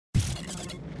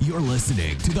You're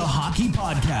listening to the Hockey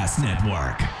Podcast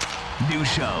Network. New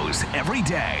shows every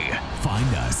day.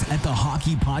 Find us at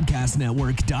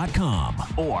thehockeypodcastnetwork.com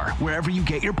or wherever you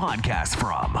get your podcasts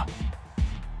from.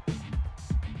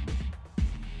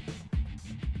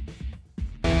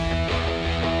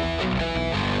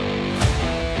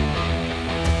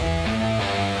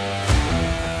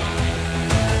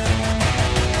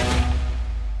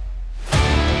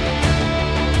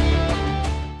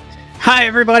 Hi,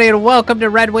 everybody, and welcome to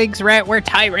Red Wings Rant, where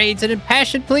tirades and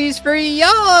impassioned pleas for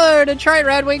your Detroit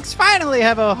Red Wings finally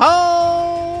have a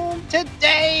home.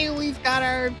 Today, we've got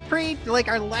our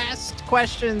last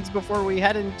questions before we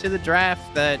head into the draft.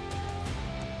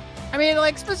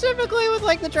 Specifically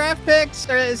with the draft picks,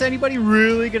 is anybody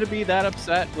really going to be that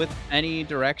upset with any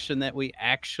direction that we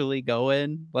actually go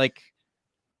in?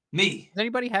 Me. Does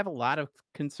anybody have a lot of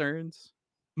concerns?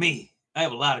 Me. I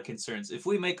have a lot of concerns. If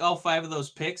we make all 5 of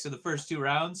those picks in the first 2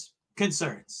 rounds,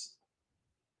 concerns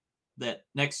that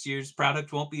next year's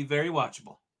product won't be very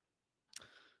watchable.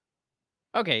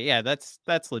 Okay, yeah, that's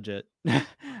legit.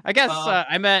 I guess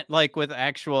I meant with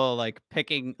actual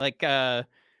picking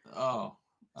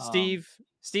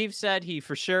Steve said he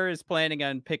for sure is planning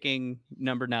on picking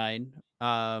number 9.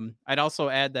 I'd also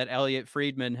add that Elliot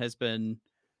Friedman has been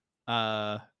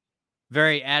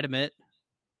very adamant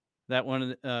that one of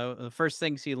the first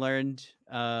things he learned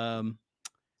when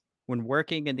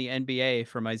working in the NBA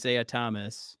from Isaiah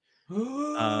Thomas,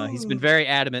 he's been very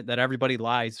adamant that everybody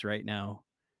lies right now.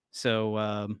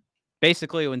 So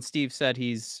basically, when Steve said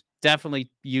he's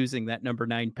definitely using that number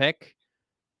 9 pick,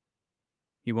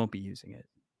 he won't be using it.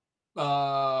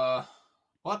 What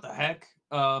the heck?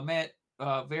 Matt,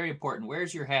 very important.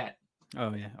 Where's your hat?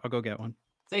 Oh, yeah. I'll go get one.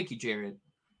 Thank you, Jared.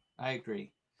 I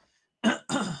agree.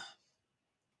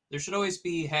 There should always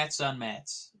be hats on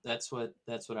mats. That's what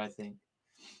I think.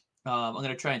 I'm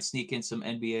gonna try and sneak in some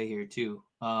NBA here too.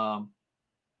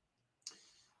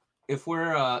 If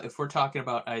we're talking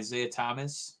about Isaiah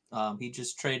Thomas, he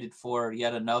just traded for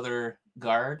yet another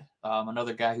guard,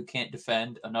 another guy who can't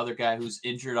defend, another guy who's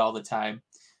injured all the time,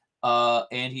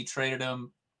 and he traded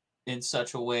him in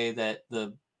such a way that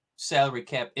the salary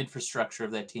cap infrastructure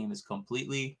of that team is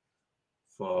completely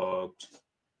fucked.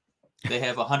 They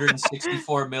have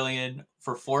 $164 million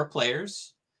for 4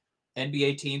 players.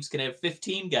 NBA teams can have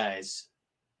 15 guys.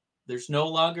 There's no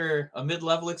longer a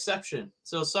mid-level exception.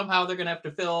 So somehow they're going to have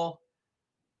to fill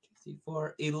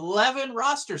 11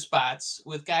 roster spots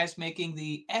with guys making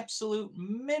the absolute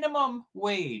minimum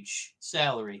wage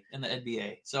salary in the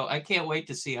NBA. So I can't wait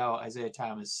to see how Isaiah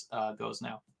Thomas goes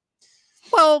now.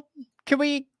 Well, can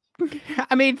we...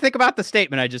 think about the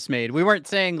statement I just made. We weren't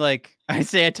saying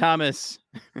Isaiah Thomas...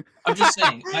 I'm just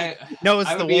saying. I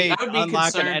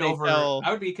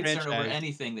would be concerned over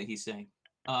anything that he's saying.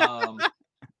 Dan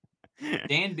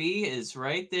B is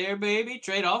right there, baby.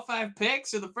 Trade all 5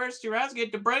 picks in the first 2 rounds.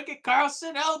 Get DeBrincat,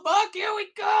 Carlson, Hellebuyck. Here we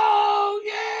go.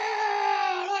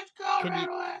 Yeah, let's go. All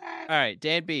right,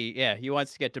 Dan B. Yeah, he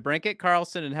wants to get DeBrincat,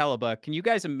 Carlson, and Hellebuyck. Can you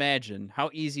guys imagine how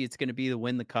easy it's going to be to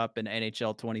win the cup in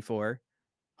NHL 24?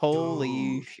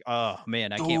 Holy, oh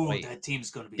man, I can't wait. That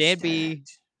team's going to be Dan stacked. B.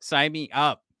 Sign me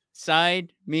up. Sign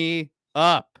me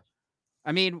up.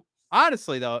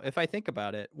 Honestly, though, if I think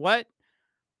about it, what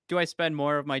do I spend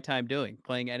more of my time doing?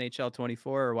 Playing NHL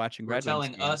 24 or watching Red Wings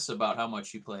telling games? Us about how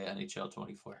much you play NHL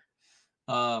 24.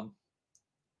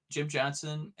 Jim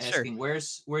Johnson asking, sure.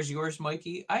 Where's yours,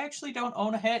 Mikey? I actually don't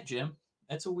own a hat, Jim.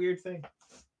 That's a weird thing.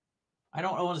 I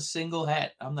don't own a single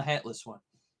hat. I'm the hatless one.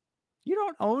 You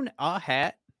don't own a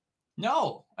hat?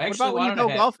 No. I actually what about when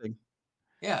you go golfing?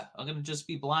 Yeah, I'm going to just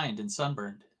be blind and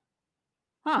sunburned.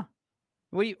 Huh.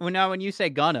 Now, when you say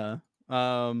gonna,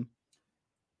 you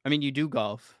do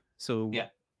golf. So yeah.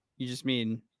 You just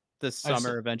mean this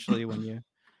summer eventually when you...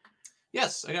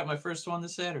 Yes, I got my first one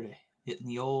this Saturday. Hitting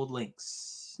the old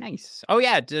links. Nice. Oh,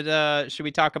 yeah. Should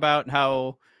we talk about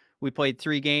how we played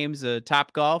 3 games of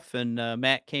Top Golf and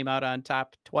Matt came out on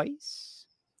top twice?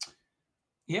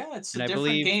 Yeah, it's a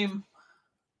different game.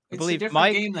 It's a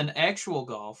different game than actual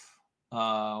golf.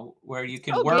 Where you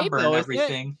can worm burn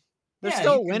everything. There's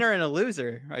still a winner and a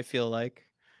loser, I feel like.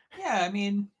 Yeah,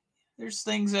 there's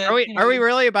things that... Are we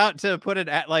really about to put it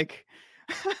at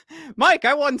Mike,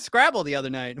 I won Scrabble the other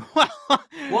night.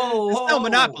 Whoa, it's still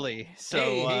Monopoly. So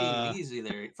hey, easy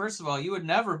there. First of all, you would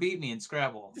never beat me in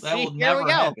Scrabble. That will never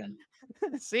happen.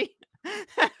 See?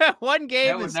 One game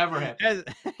that would never happen.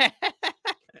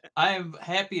 I am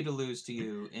happy to lose to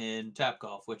you in Top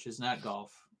Golf, which is not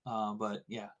golf. But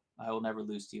yeah, I will never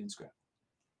lose to you in Scrabble.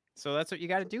 So that's what you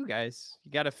got to do, guys.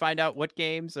 You got to find out what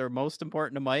games are most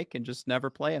important to Mike and just never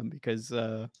play them because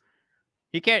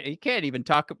he can't even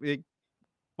talk.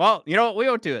 Well, you know what? We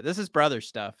won't do it. This is brother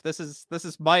stuff. This is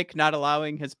Mike not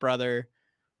allowing his brother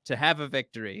to have a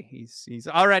victory. He's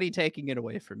already taking it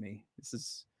away from me. This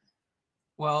is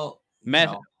Well,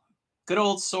 Matt. good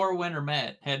old sore winner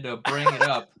Matt had to bring it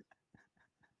up.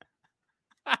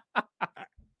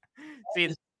 See,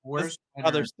 this Worst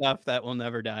other stuff that will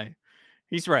never die.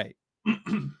 He's right.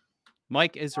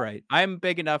 Mike is right. I'm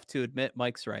big enough to admit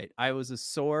Mike's right. I was a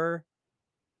sore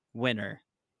winner.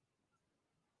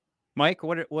 Mike,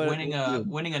 what winning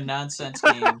a nonsense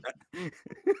game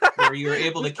where you were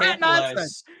able to It's not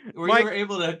nonsense. capitalize where Mike- you were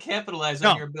able to capitalize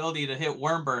No. on your ability to hit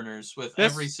worm burners with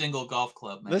every single golf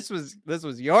club, man. This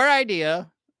was your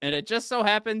idea, and it just so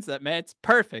happens that Matt's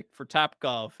perfect for Top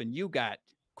Golf, and you got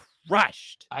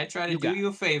crushed. I try to do you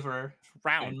a favor and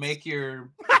Rounds. make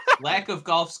your lack of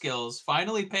golf skills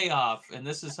finally pay off, and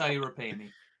this is how you repay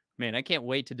me. Man, I can't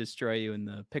wait to destroy you in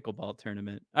the pickleball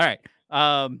tournament. All right.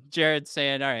 Jared's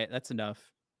saying, all right, that's enough.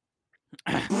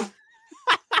 All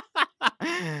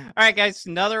right, guys.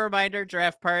 Another reminder: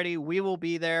 draft party. We will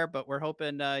be there, but we're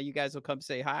hoping you guys will come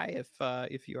say hi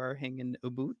if you are hanging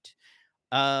about.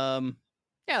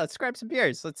 Yeah, let's grab some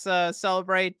beers. Let's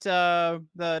celebrate the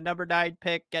number 9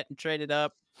 pick getting traded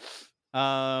up,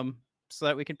 so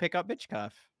that we can pick up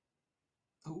Mitchkov.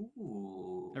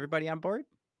 Ooh. Everybody on board?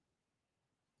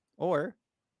 Or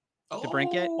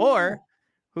DeBrincat, Oh. or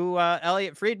who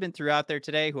Elliot Friedman threw out there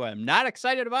today, who I'm not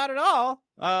excited about at all.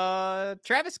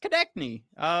 Travis Konechny.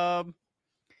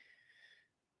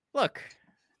 Look,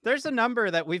 there's a number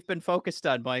that we've been focused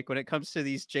on, Mike, when it comes to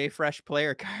these JFresh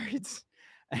player cards.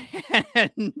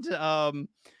 And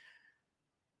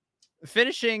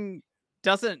finishing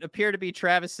doesn't appear to be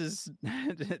Travis's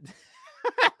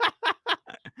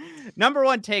number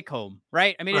one take home,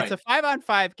 right? I mean, it's a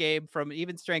 5-on-5 game. From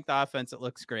even strength offense, it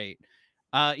looks great.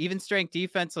 Even strength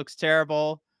defense looks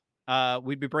terrible.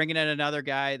 We'd be bringing in another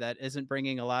guy that isn't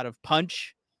bringing a lot of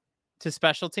punch to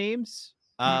special teams.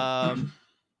 Can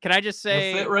I just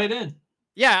say, You'll fit right in?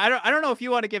 Yeah, I don't know if you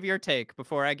want to give your take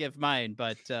before I give mine,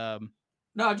 but no,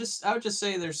 I would just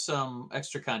say there's some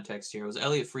extra context here. It was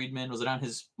Elliot Friedman? Was it on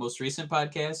his most recent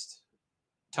podcast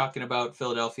talking about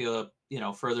Philadelphia?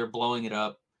 Further blowing it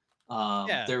up.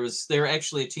 Yeah. They're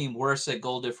actually a team worse at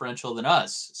goal differential than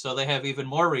us, so they have even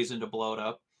more reason to blow it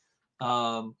up.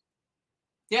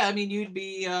 Yeah, I mean, you'd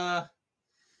be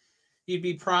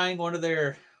prying one of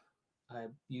their,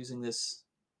 I'm using this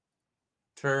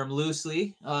term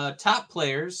loosely, top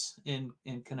players in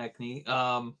Konechny.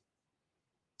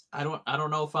 I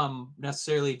don't know if I'm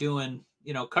necessarily doing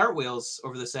cartwheels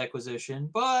over this acquisition,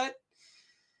 but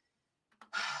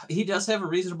he does have a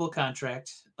reasonable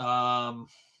contract.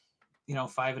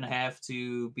 5.5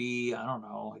 to be, I don't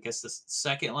know, I guess the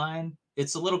second line.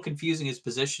 It's a little confusing his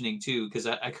positioning too, because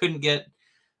I couldn't get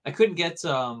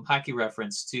Hockey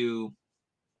Reference to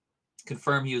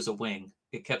confirm he was a wing.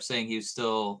 It kept saying he was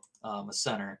still a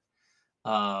center.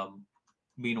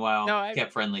 Meanwhile,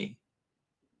 Cap Friendly.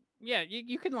 Yeah,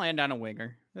 you can land on a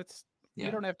winger.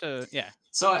 You don't have to. Yeah.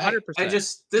 So 100%. I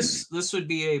just this would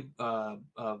be a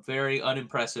very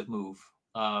unimpressive move,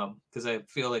 because I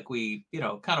feel like we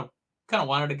kind of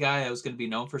wanted a guy that was going to be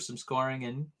known for some scoring,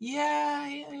 and he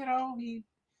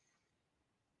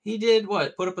did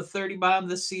put up a 30 bomb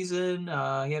this season.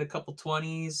 He had a couple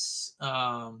 20s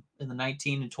in the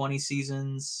 19 and 20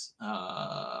 seasons.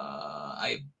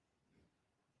 I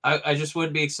just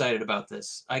wouldn't be excited about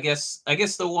this. I guess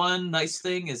the one nice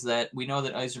thing is that we know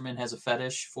that Yzerman has a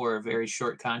fetish for very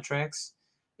short contracts.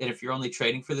 And if you're only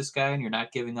trading for this guy and you're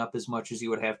not giving up as much as you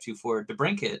would have to for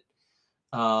DeBrincat,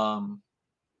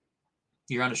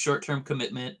 you're on a short-term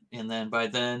commitment. And then by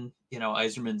then,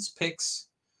 Yzerman's picks,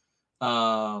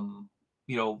 will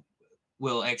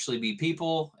actually be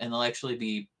people, and they'll actually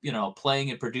be,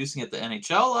 playing and producing at the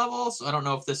NHL level. So I don't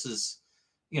know if this is,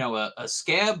 a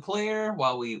scab player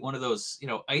while one of those,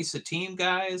 ice a team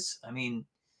guys. I mean,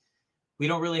 we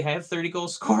don't really have 30 goal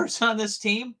scorers on this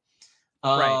team.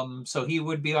 Right. So he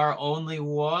would be our only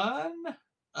one.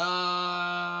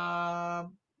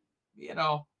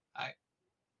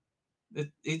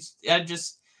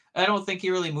 I don't think he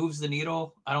really moves the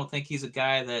needle. I don't think he's a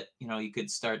guy that, you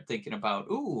could start thinking about,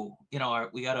 we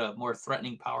got a more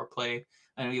threatening power play.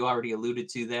 I know you already alluded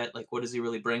to that. Like, what does he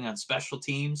really bring on special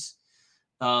teams?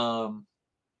 So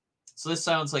this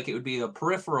sounds like it would be a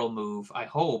peripheral move, I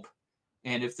hope.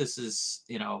 And if this is,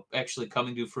 actually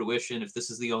coming to fruition, if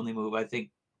this is the only move, I think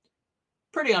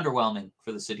pretty underwhelming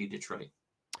for the city of Detroit.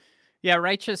 Yeah,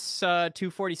 Righteous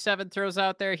 247 throws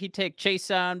out there. He'd take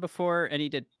Chase on before, and he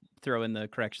did throw in the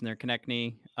correction there,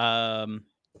 Konechny.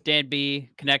 Dan B,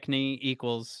 Konechny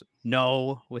equals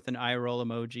no with an eye roll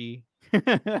emoji.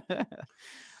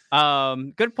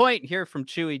 Good point here from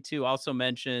Chewy too. Also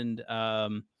mentioned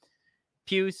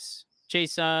Puce,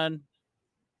 Jason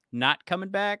not coming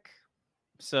back.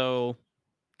 So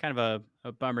kind of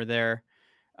a bummer there.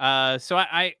 So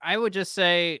I would just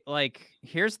say, like,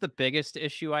 here's the biggest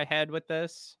issue I had with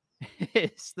this.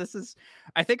 This is,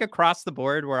 I think, across the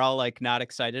board, we're all like not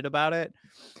excited about it.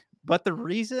 But the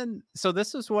reason, so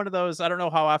this is one of those, I don't know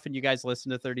how often you guys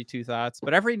listen to 32 Thoughts,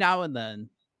 but every now and then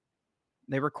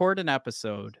they record an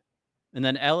episode and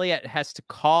then Elliot has to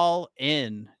call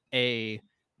in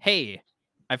hey,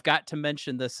 I've got to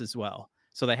mention this as well.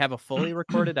 So they have a fully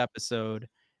recorded episode,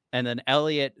 and then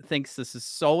Elliot thinks this is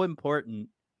so important,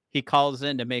 he calls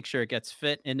in to make sure it gets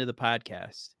fit into the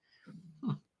podcast.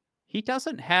 Hmm. He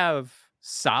doesn't have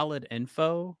solid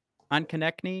info on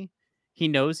Konechny. He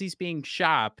knows he's being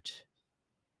shopped.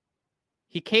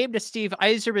 He came to Steve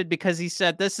Yzerman because he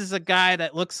said, this is a guy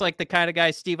that looks like the kind of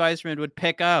guy Steve Yzerman would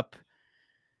pick up.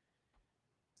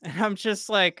 And I'm just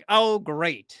like, oh,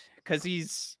 great. Because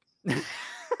he's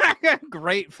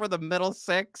great for the middle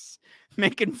six,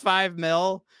 making $5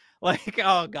 million. Like,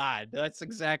 oh, God, that's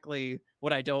exactly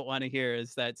what I don't want to hear,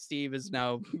 is that Steve is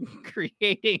now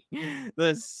creating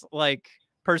this, like,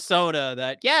 persona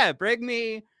that, yeah, bring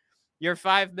me your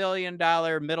 $5 million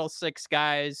middle six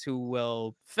guys who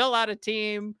will fill out a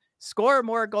team, score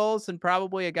more goals than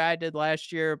probably a guy did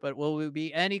last year, but will we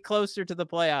be any closer to the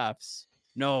playoffs?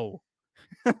 No.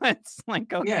 It's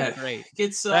like, okay, great.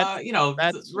 It's That's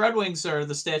the Red Wings are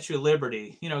the Statue of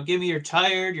Liberty. Give me your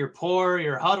tired, your poor,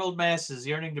 your huddled masses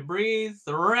yearning to breathe,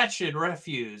 the wretched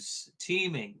refuse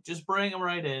teeming. Just bring them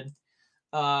right in.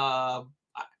 I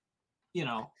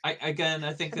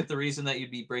think that the reason that you'd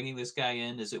be bringing this guy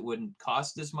in is it wouldn't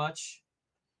cost as much.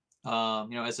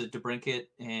 As a DeBrincat,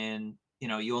 and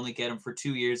you only get him for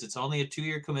 2 years. It's only a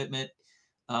 2-year commitment.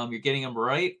 You're getting him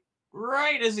right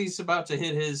as he's about to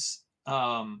hit his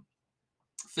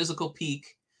physical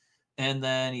peak, and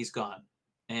then he's gone.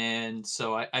 And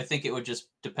so I think it would just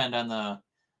depend on the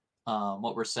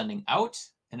what we're sending out,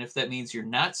 and if that means you're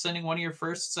not sending one of your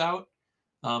firsts out,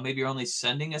 maybe you're only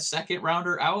sending a second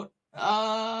rounder out.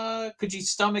 Could you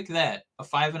stomach that? A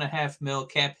 $5.5 million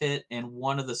cap hit and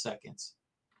one of the seconds?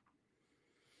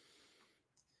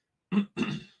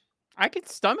 I could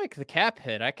stomach the cap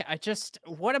hit. I just,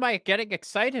 what am I getting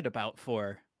excited about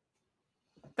for?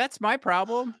 That's my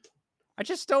problem. I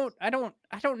just don't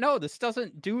know. This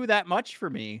doesn't do that much for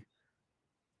me.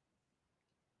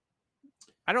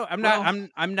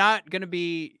 I'm not going to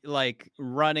be like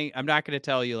running. I'm not going to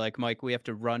tell you like, Mike, we have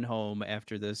to run home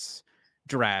after this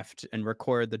draft and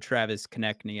record the Travis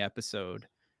Konechny episode.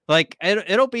 Like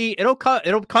it'll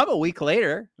come a week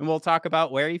later, and we'll talk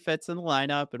about where he fits in the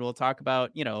lineup, and we'll talk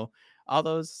about, all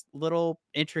those little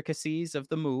intricacies of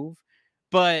the move.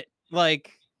 But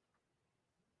like,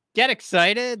 get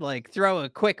excited, like throw a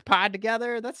quick pod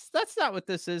together. That's not what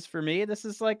this is for me. This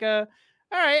is like all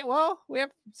right, well, we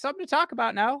have something to talk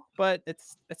about now, but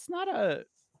it's not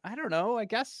I don't know. I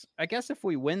guess if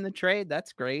we win the trade,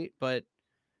 that's great, but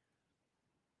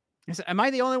am I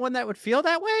the only one that would feel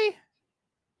that way?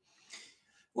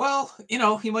 Well,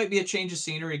 he might be a change of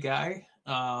scenery guy.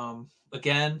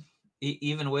 Again,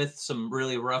 even with some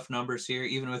really rough numbers here,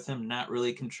 even with him not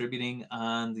really contributing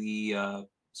on the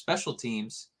special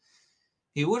teams,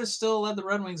 he would have still led the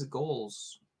Red Wings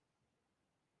goals.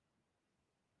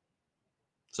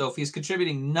 So if he's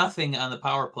contributing nothing on the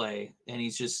power play and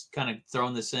he's just kind of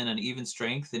throwing this in an even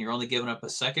strength, and you're only giving up a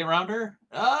second rounder,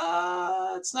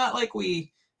 it's not like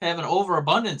we have an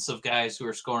overabundance of guys who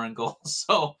are scoring goals.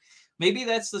 So maybe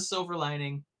that's the silver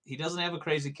lining. He doesn't have a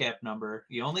crazy cap number.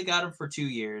 You only got him for 2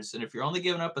 years. And if you're only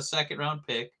giving up a second round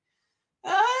pick,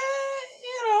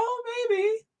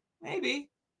 maybe.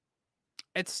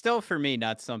 It's still, for me,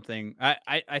 not something.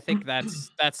 I think that's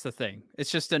the thing.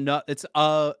 It's just it's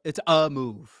a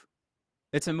move.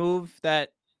 It's a move that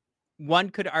one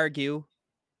could argue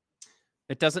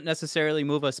it doesn't necessarily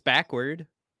move us backward,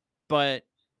 but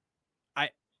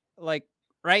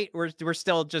right, we're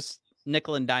still just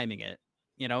nickel and diming it,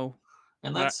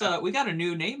 And let's we got a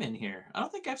new name in here. I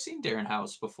don't think I've seen Darren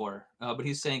House before, but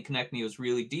he's saying Konechny was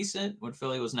really decent when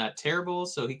Philly was not terrible,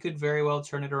 so he could very well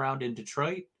turn it around in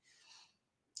Detroit.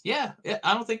 Yeah,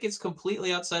 I don't think it's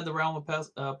completely outside the realm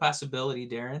of possibility,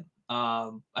 Darren.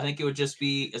 I think it would just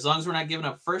be, as long as we're not giving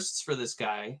up firsts for this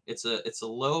guy, it's a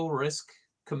low risk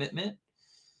commitment.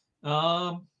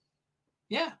 Yeah,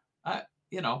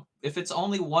 if it's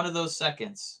only one of those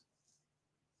seconds,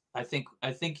 I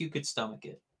think you could stomach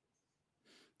it.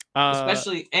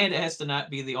 Especially, and it has to not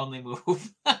be the only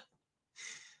move. But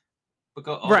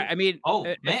right. I mean,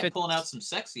 Matt pulling out some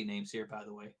sexy names here, by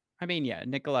the way. I mean, yeah,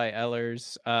 Nikolai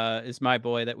Ehlers is my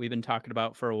boy that we've been talking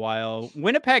about for a while.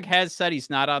 Winnipeg has said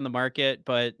he's not on the market,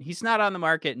 but he's not on the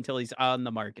market until he's on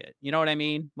the market. You know what I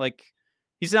mean? Like,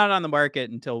 he's not on the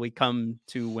market until we come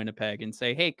to Winnipeg and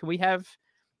say, "Hey, can we have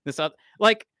this up?"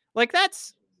 Like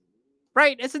that's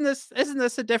right. Isn't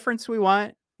this a difference we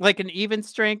want? Like an even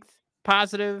strength,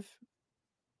 positive,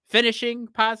 finishing,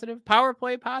 positive, power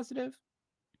play, positive,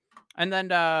 and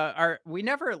then our we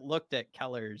never looked at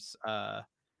Keller's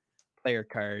player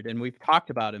card, and we've talked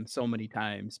about him so many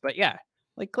times. But yeah,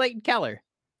 like Clayton Keller,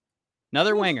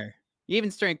 another Whew. winger,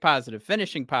 even strength positive,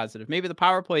 finishing positive. Maybe the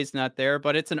power play's not there,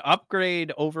 but it's an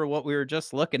upgrade over what we were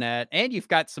just looking at. And you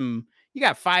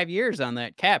got 5 years on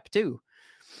that cap too.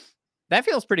 That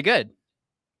feels pretty good.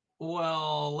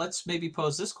 Well, let's maybe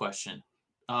pose this question.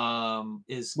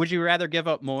 Is Would you rather give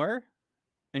up more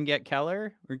and get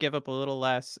Keller, or give up a little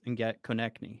less and get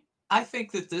Konechny? I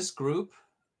think that this group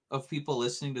of people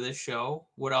listening to this show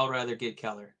would all rather get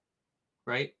Keller,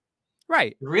 right?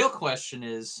 Right. The real question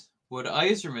is, would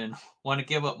Yzerman want to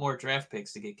give up more draft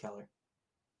picks to get Keller?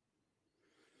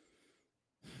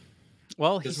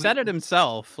 Well, he 'Cause said it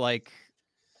himself. Like,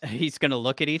 he's going to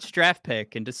look at each draft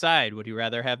pick and decide, would you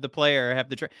rather have the player or have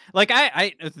the like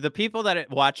the people that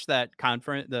watched that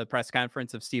conference, the press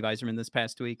conference of Steve Yzerman this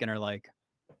past week, and are like,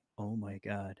 oh my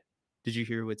god, did you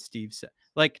hear what Steve said?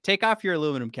 Like, take off your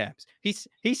aluminum caps.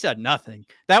 He said nothing.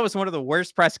 That was one of the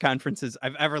worst press conferences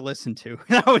I've ever listened to.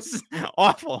 That was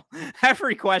awful.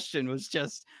 Every question was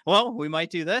just, well, we might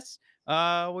do this,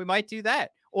 we might do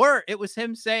that. Or it was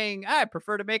him saying, I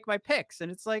prefer to make my picks. And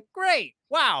it's like, great.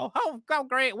 Wow. How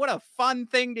great. What a fun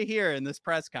thing to hear in this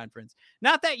press conference.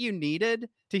 Not that you needed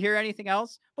to hear anything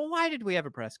else, but why did we have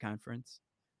a press conference?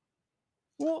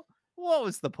 Well, what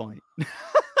was the point?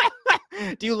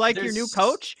 Do you like your new there's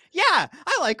coach? Yeah,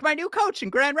 I like my new coach in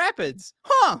Grand Rapids.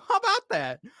 Huh, how about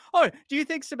that? Oh, do you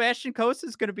think Sebastian Costa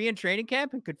is going to be in training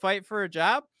camp and could fight for a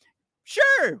job?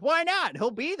 Sure, why not?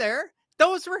 He'll be there.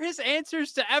 Those were his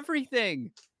answers to everything.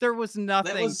 There was that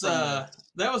nothing was from this.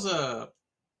 that was a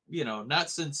not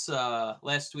since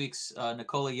last week's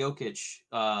Nikola Jokic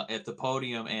at the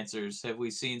podium answers have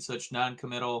we seen such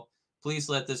non-committal. Please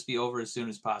let this be over as soon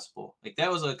as possible. Like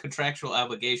that was a contractual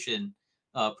obligation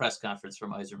press conference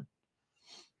from Yzerman.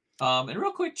 And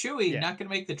real quick, Chewy Yeah. not going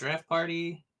to make the draft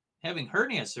party, having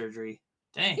hernia surgery.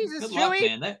 Dang, Jesus, good luck,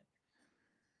 Chewy. man.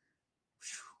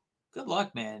 Good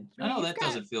luck, man. I know You've that got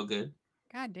doesn't feel good.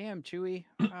 goddamn Chewy.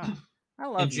 Ah, I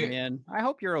And love you, man. I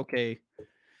hope you're okay. he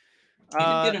did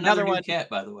get another Another new one. cat,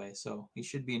 by the way, so he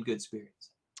should be in good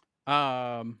spirits.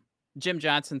 Jim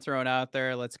Johnson thrown out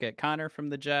there. Let's get Connor from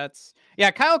the Jets. Yeah,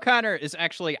 Kyle Connor is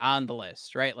actually on the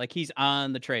list, right? Like, he's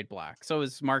on the trade block. So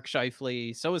is Mark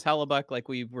Scheifele. So is Hellebuck, like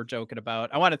we were joking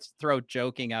about. I want to throw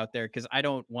joking out there because I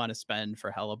don't want to spend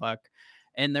for Hellebuck.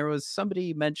 And there was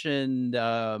somebody mentioned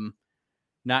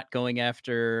not going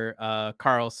after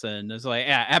Carlson. It was like,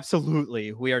 yeah,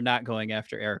 absolutely. We are not going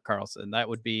after Eric Carlson. That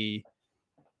would be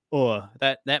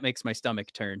that makes my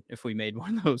stomach turn if we made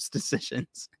one of those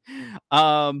decisions.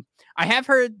 I have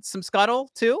heard some scuttle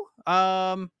too.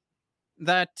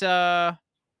 That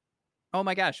oh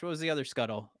my gosh, what was the other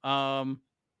scuttle?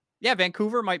 Yeah,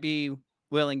 Vancouver might be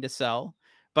willing to sell,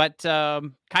 but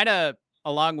kind of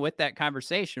along with that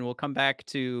conversation, we'll come back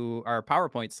to our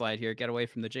PowerPoint slide here. Get away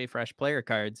from the JFresh player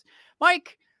cards,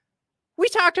 Mike. We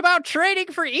talked about trading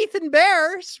for Ethan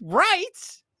Bear's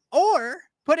rights or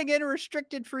putting in a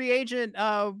restricted free agent,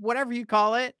 whatever you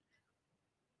call it.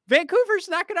 Vancouver's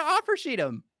not going to offer sheet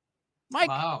him. Mike,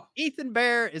 Wow. Ethan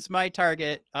Bear is my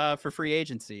target for free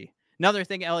agency. Another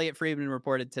thing Elliot Friedman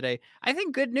reported today. I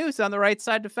think good news on the right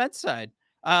side defense side.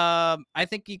 I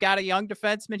think you got a young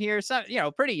defenseman here, so,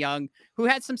 pretty young, who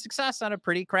had some success on a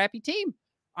pretty crappy team.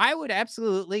 I would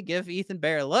absolutely give Ethan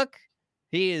Bear a look.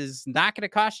 He is not going to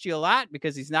cost you a lot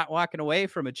because he's not walking away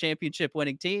from a championship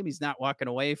winning team. He's not walking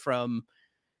away from,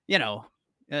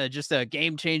 just a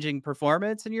game changing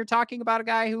performance. And you're talking about a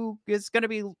guy who is going to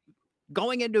be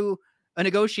going into a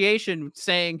negotiation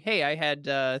saying, hey, I had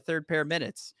third pair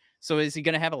minutes. So is he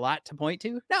going to have a lot to point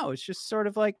to? No, it's just sort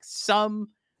of like some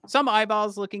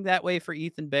eyeballs looking that way for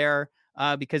Ethan Bear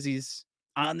because he's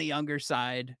on the younger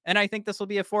side. And I think this will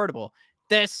be affordable.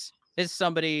 This is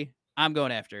somebody I'm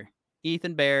going after.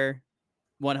 Ethan Bear,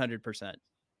 100%.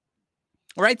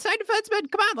 Right side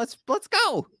defenseman, come on, let's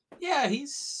go. Yeah,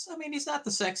 he's not the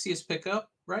sexiest pickup,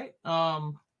 right?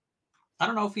 I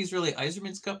don't know if he's really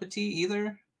Yzerman's cup of tea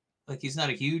either. Like he's not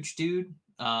a huge dude.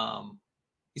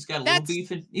 He's got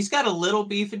a little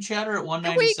beef and cheddar at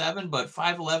 197, but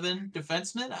 5'11"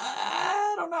 defenseman.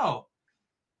 I don't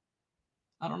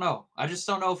know. I just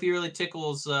don't know if he really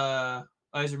tickles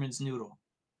Yzerman's noodle?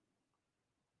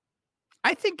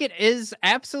 I think it is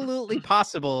absolutely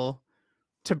possible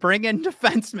to bring in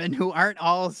defensemen who aren't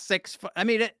all 6 foot. I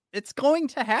mean, it's going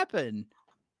to happen.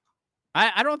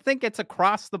 I don't think it's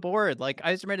across the board. Like,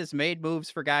 Yzerman has made moves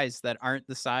for guys that aren't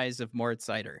the size of Moritz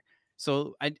Seider.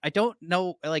 So I don't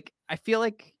know. Like, I feel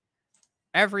like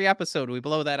every episode we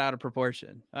blow that out of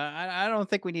proportion. I don't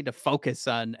think we need to focus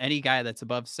on any guy that's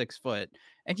above 6 foot.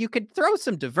 And you could throw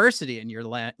some diversity in your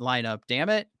lineup. Damn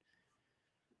it.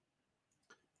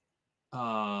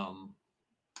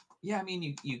 Yeah, I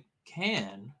mean you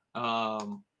can.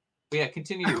 But yeah,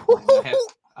 continue your point.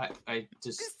 I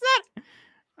just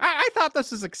I thought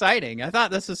this was exciting. I thought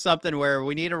this is something where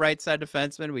we need a right side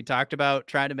defenseman. We talked about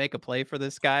trying to make a play for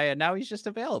this guy, and now he's just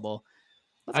available.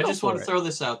 I just want to throw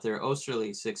this out there.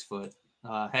 Osterley 6 foot,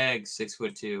 Hag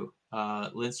 6'2",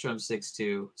 Lindstrom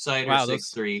 6'2", Seider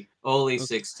 6'3", Ole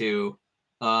 6'2",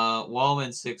 Wallman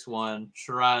 6'1",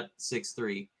 Sherratt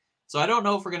 6'3". So I don't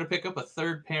know if we're going to pick up a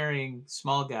third pairing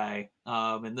small guy,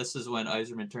 and this is when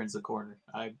Yzerman turns the corner.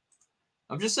 I'm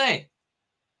just saying,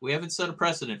 we haven't set a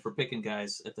precedent for picking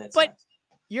guys at that size.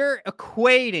 You're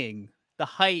equating the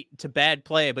height to bad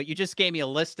play, but you just gave me a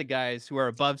list of guys who are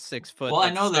above 6 foot. Well,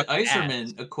 I know that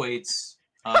Yzerman equates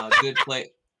good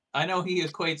play. I know he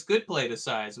equates good play to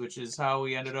size, which is how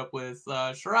we ended up with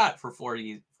Sherratt for 4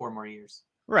 more years.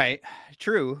 Right.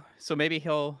 True. So maybe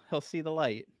he'll see the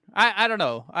light. I don't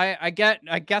know. I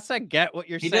guess I get what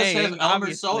you're saying. He does have Elmer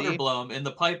Soderblom in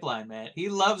the pipeline, man. He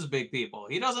loves big people.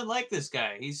 He doesn't like this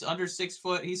guy. He's under 6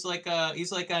 foot. He's like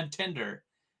on Tinder.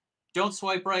 Don't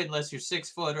swipe right unless you're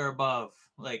 6 foot or above.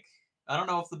 Like, I don't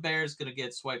know if the Bears gonna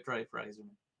get swiped right for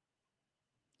Yzerman.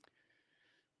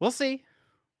 We'll see.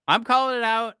 I'm calling it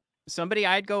out. Somebody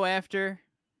I'd go after.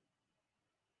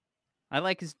 I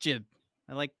like his jib.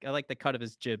 I like the cut of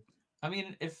his jib. I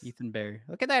mean, if Ethan Bear,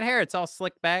 look at that hair; it's all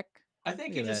slicked back. I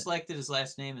think he just liked that his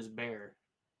last name is Bear.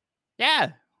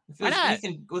 Yeah, if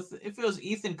it was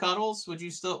Ethan Cuddles, would you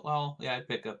still? Well, yeah, I'd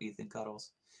pick up Ethan Cuddles.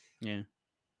 Yeah,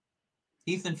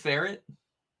 Ethan Ferret.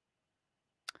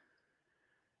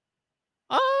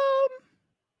 You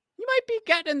might be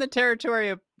getting in the territory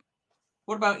of.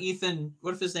 What about Ethan?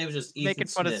 What if his name was just Ethan making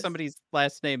fun Smith? of somebody's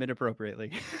last name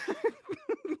inappropriately?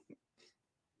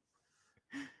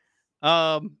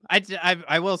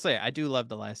 I will say I do love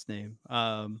the last name.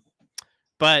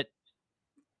 But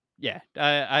yeah,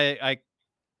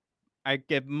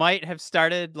 it might have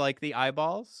started like the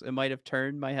eyeballs. It might have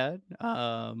turned my head.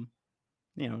 To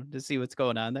see what's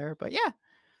going on there. But yeah,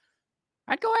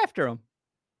 I'd go after him.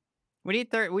 We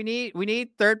need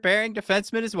third pairing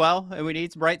defensemen as well, and we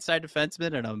need some right side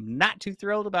defensemen. And I'm not too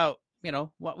thrilled about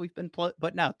what we've been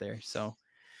putting out there. So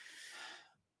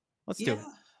let's do it.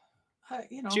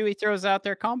 Chewy throws out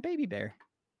there, call him Baby Bear.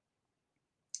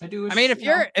 I do. I mean,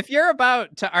 if you're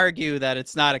about to argue that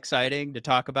it's not exciting to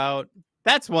talk about,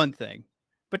 that's one thing.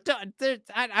 But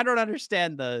I don't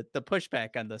understand the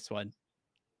pushback on this one.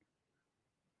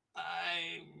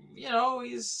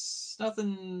 He's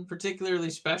nothing particularly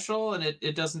special, and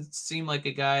it doesn't seem like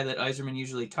a guy that Yzerman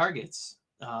usually targets.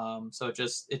 So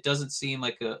it doesn't seem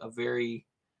like a very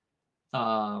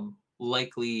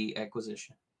likely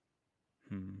acquisition.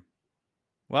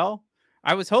 Well,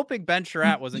 I was hoping Ben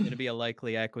Sherratt wasn't going to be a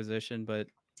likely acquisition, but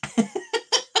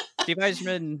Steve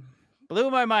Yzerman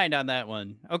blew my mind on that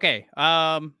one. Okay,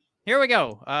 here we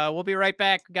go. We'll be right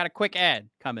back. We got a quick ad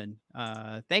coming.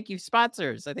 Thank you,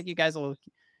 sponsors. I think you guys will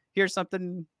hear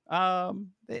something.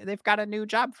 They've got a new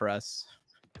job for us.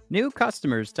 New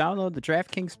customers, download the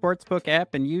DraftKings Sportsbook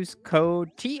app and use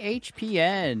code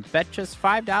THPN. Bet just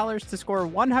 $5 to score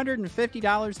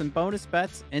 $150 in bonus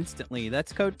bets instantly.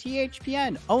 That's code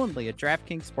THPN only at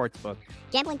DraftKings Sportsbook.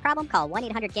 Gambling problem? Call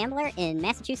 1-800-GAMBLER. In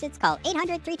Massachusetts, call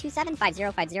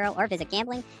 800-327-5050 or visit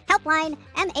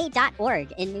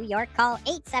gamblinghelplinema.org. In New York, call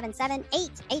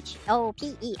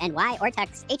 877-8-HOPENY or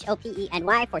text HOPENY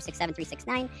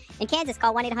 467-369. In Kansas,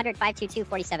 call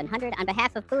 1-800-522-4700. On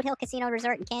behalf of Boot Hill Casino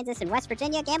Resort in Kansas and West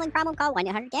Virginia, gambling problem? Call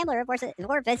 1-800-GAMBLER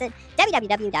or visit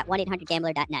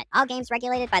www.1800gambler.net. All games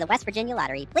regulated by the West Virginia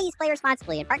Lottery. Please play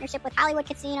responsibly in partnership with Hollywood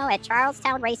Casino at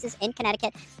Charlestown Races in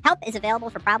Connecticut. Help is available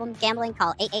for problem gambling.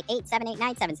 Call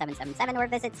 888-789-7777 or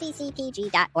visit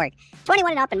ccpg.org.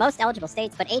 21 and up in most eligible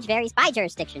states, but age varies by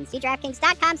jurisdiction. See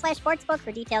DraftKings.com/sportsbook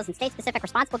for details and state-specific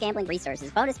responsible gambling resources.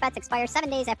 Bonus bets expire 7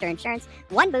 days after insurance.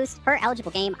 1 boost per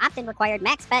eligible game. Opt-in required.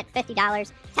 Max bet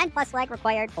 $50. 10+ leg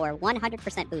required for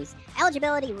 100% boost.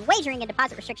 Eligibility, wagering, and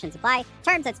deposit restrictions apply.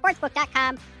 Terms at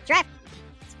sportsbook.com.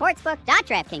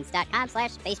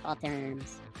 Sportsbook.draftkings.com/baseball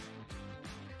terms.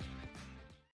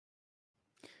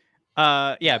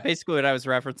 Yeah, basically what I was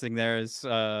referencing there is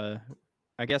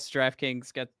I guess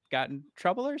DraftKings got in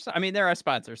trouble or so. I mean, they're a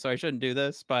sponsor, so I shouldn't do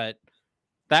this, but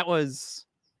that was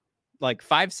like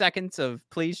 5 seconds of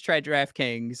please try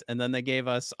DraftKings, and then they gave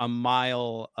us a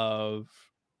mile of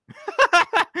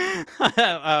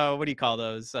what do you call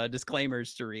those?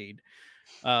 Disclaimers to read.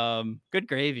 Good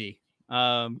gravy.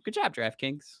 Good job,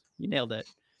 DraftKings. You nailed it.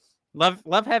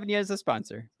 Love having you as a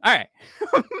sponsor. All right.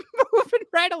 Moving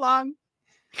right along.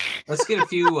 Let's get a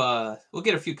few we'll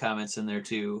get a few comments in there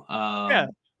too. Yeah.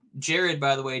 Jared,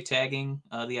 by the way, tagging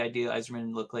the idea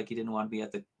Yzerman looked like he didn't want to be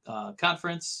at the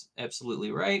conference.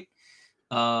 Absolutely right.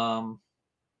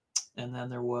 And then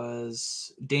there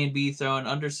was Dan B throwing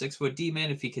under 6 foot D-man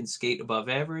if he can skate above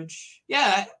average.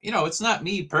 Yeah, it's not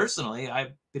me personally.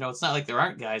 It's not like there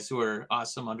aren't guys who are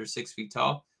awesome under 6 feet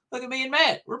tall. Look at me and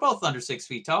Matt. We're both under 6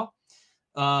 feet tall.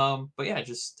 But yeah,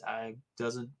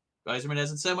 Yzerman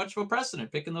hasn't set much of a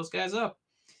precedent picking those guys up.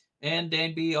 And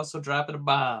Dan B also dropping a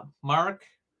bomb. Mark,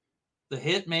 the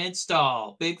Hitman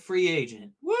Stahl, big free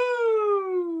agent.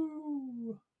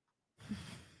 Woo!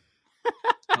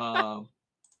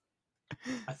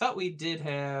 I thought we did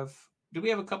we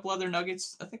have a couple other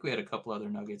nuggets? I think we had a couple other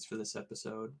nuggets for this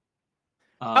episode.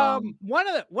 One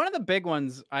of the big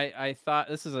ones, I thought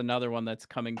this is another one that's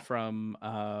coming from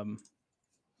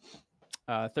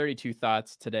 32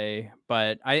 Thoughts today,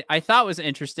 but I thought was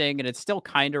interesting, and it still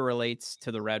kind of relates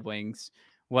to the Red Wings,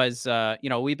 was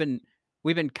we've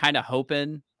been kind of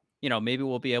hoping, maybe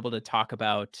we'll be able to talk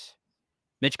about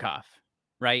Michkov,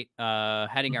 right?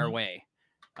 Heading our way.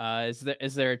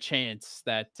 Is there a chance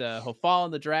that he'll fall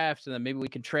in the draft, and then maybe we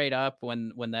can trade up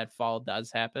when that fall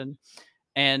does happen?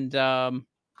 And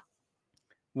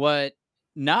what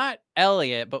not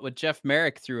Elliot, but what Jeff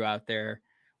Merrick threw out there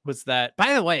was that,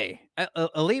 by the way,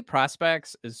 Elite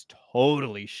Prospects is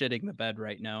totally shitting the bed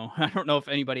right now. I don't know if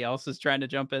anybody else is trying to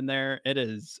jump in there. It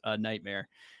is a nightmare.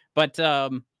 But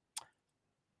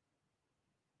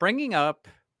bringing up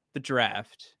the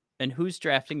draft and who's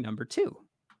drafting number 2. Of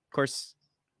course,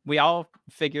 we all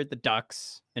figured the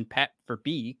Ducks and Pat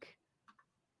Verbeek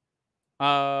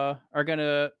are going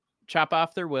to chop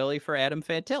off their willy for Adam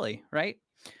Fantilli, right?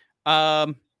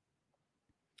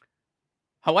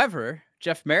 However,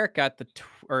 Jeff Merrick got the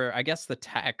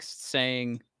text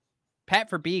saying Pat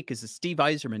Verbeek is a Steve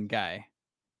Yzerman guy.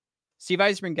 Steve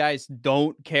Yzerman guys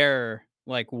don't care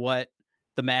like what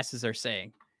the masses are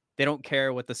saying. They don't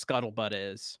care what the scuttlebutt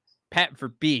is. Pat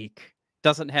Verbeek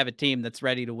doesn't have a team that's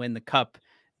ready to win the cup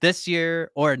this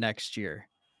year or next year.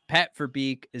 Pat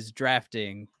Verbeek is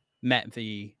drafting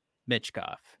Matvei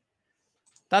Michkov.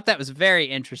 Thought that was very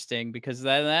interesting because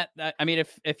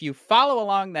if you follow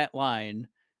along that line,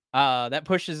 that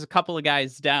pushes a couple of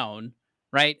guys down,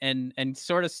 right? And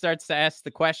sort of starts to ask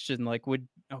the question, like,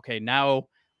 now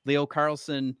Leo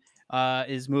Carlsson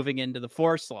is moving into the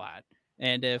 4 slot.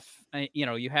 And if,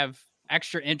 you have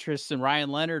extra interest in Ryan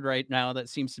Leonard right now that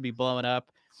seems to be blowing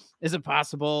up, is it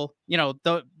possible,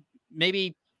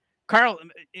 maybe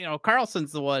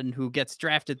Carlson's the one who gets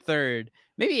drafted 3rd.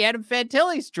 Maybe Adam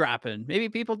Fantilli's dropping. Maybe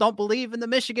people don't believe in the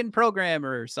Michigan program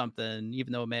or something,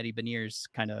 even though Matty Beniers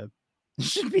kind of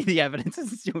should be the evidence.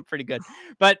 It's doing pretty good.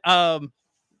 But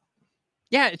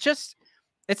it's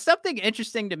something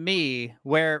interesting to me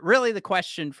where really the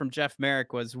question from Jeff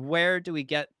Merrick was, where do we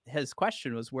get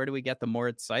the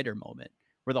Moritz Seider moment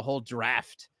where the whole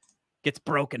draft gets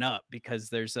broken up because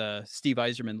there's a Steve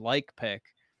Yzerman-like pick,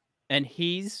 and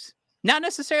he's not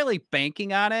necessarily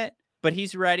banking on it, but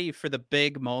he's ready for the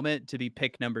big moment to be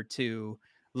pick number 2,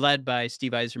 led by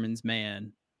Steve Yzerman's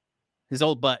man, his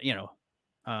old butt,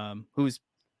 who's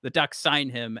the Ducks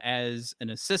signed him as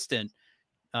an assistant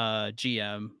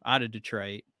GM out of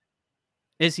Detroit.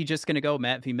 Is he just going to go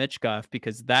Matvei Michkov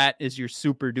because that is your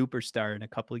super duper star in a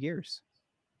couple of years?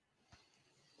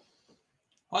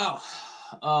 Wow.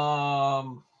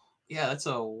 Yeah, that's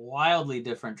a wildly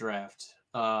different draft.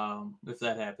 If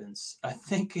that happens, I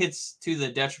think it's to the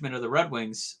detriment of the Red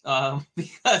Wings,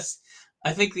 because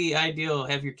I think the ideal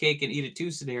have your cake and eat it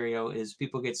too scenario is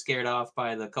people get scared off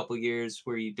by the couple years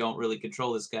where you don't really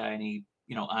control this guy and he,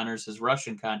 honors his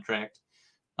Russian contract.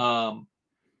 And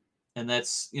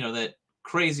that's, that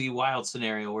crazy wild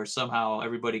scenario where somehow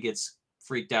everybody gets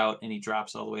freaked out and he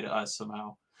drops all the way to us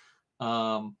somehow.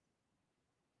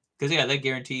 Because that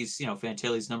guarantees,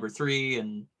 Fantilli's number 3,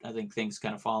 and I think things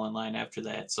kind of fall in line after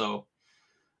that. So,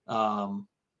 Matt,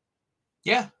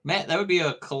 that would be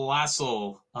a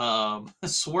colossal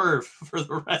swerve for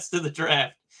the rest of the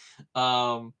draft.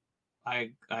 I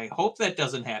hope that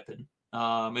doesn't happen.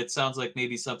 It sounds like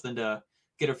maybe something to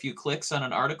get a few clicks on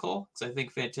an article, because I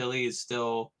think Fantilli is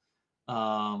still,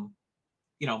 more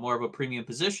of a premium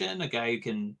position, a guy who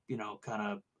can, kind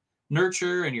of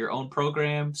nurture in your own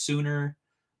program sooner.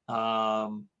 I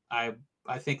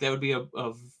think that would be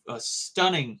a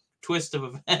stunning twist of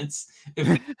events if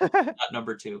he's not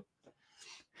number 2.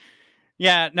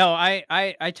 Yeah, no,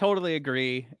 I totally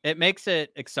agree. It makes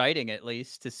it exciting, at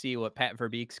least, to see what Pat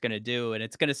Verbeek's going to do, and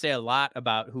it's going to say a lot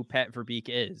about who Pat Verbeek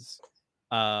is.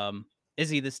 Is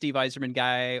he the Steve Yzerman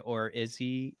guy, or is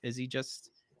he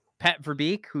just Pat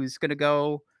Verbeek, who's going to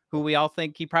go, who we all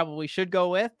think he probably should go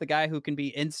with, the guy who can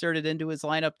be inserted into his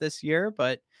lineup this year?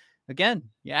 But again,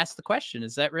 you ask the question: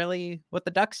 is that really what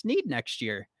the Ducks need next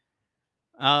year?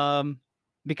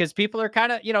 Because people are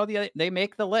kind of, they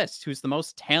make the list who's the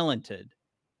most talented.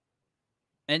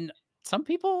 And some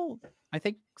people, I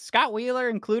think Scott Wheeler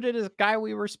included, as a guy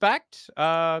we respect,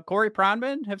 Corey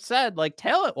Pronman, have said, like,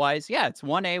 talent-wise, yeah, it's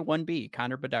 1A, 1B,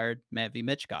 Connor Bedard, Matvei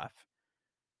Michkov.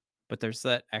 But there's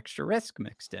that extra risk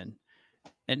mixed in.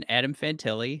 And Adam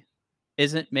Fantilli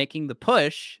isn't making the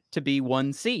push to be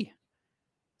 1C.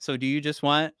 So do you just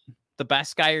want the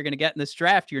best guy you're going to get in this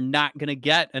draft? You're not going to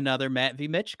get another Matvei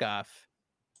Michkov,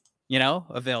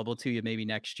 available to you maybe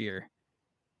next year.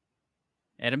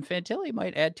 Adam Fantilli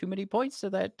might add too many points to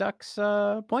that Ducks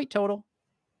point total.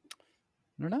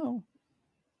 I don't know.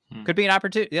 Could be an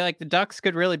opportunity. Like, the Ducks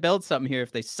could really build something here.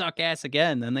 If they suck ass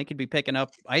again, then they could be picking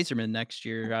up Yzerman next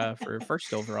year for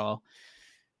first overall.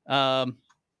 I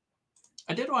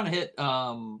did want to hit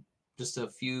just a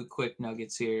few quick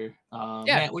nuggets here.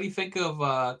 Matt, what do you think of,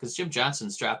 because Jim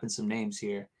Johnson's dropping some names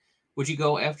here. Would you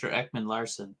go after Ekman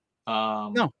Larsson?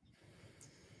 No.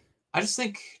 I just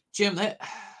think, Jim,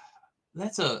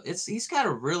 he's got a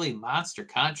really monster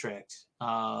contract.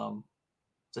 So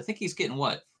I think he's getting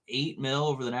what, $8 million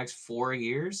over the next 4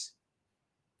 years.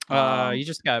 He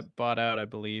just got bought out, I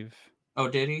believe. Oh,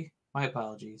 did he? My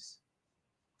apologies.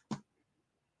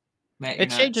 Matt, it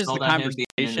changes the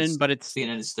conversation, but it's being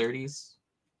in his 30s.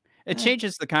 It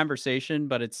changes the conversation,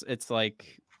 but it's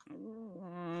like,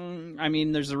 I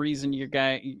mean, there's a reason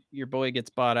your boy gets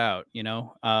bought out,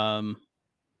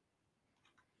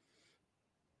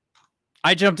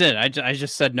 I jumped in. I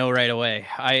just said no right away.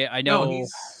 I know.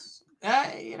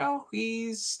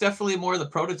 He's definitely more the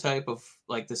prototype of,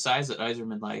 like, the size that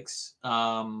Yzerman likes.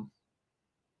 I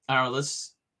don't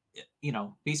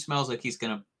know. He smells like he's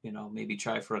gonna, maybe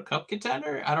try for a cup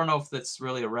contender. I don't know if that's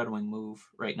really a Red Wing move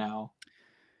right now.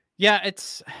 Yeah,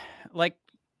 it's like,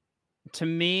 to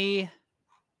me,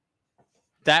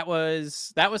 that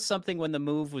was something when the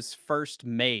move was first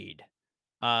made,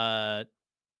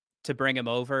 to bring him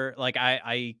over. Like,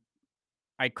 I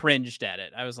cringed at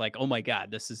it. I was like, oh my God,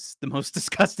 this is the most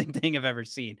disgusting thing I've ever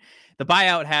seen. The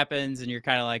buyout happens and you're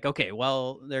kind of like, okay,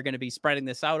 well, they're going to be spreading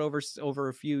this out over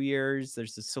a few years.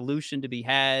 There's a solution to be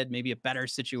had, maybe a better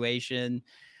situation.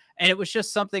 And it was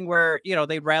just something where,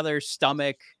 they'd rather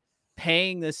stomach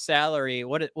paying this salary.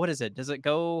 What is it? Does it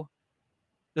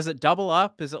double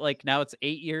up? Is it like, now it's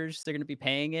 8 years they're going to be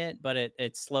paying it, but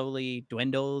it slowly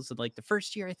dwindles? And like, the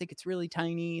first year, I think it's really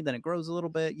tiny. Then it grows a little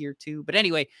bit year 2. But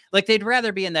anyway, like, they'd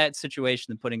rather be in that situation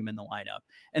than putting him in the lineup.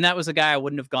 And that was a guy I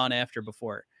wouldn't have gone after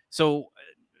before. So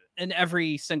in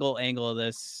every single angle of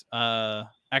this,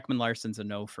 Ekman Larsson's a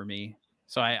no for me.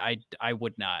 So I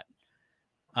would not.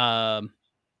 And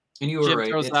you were Jim right.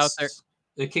 Throws out there.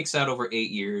 It kicks out over 8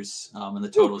 years. And the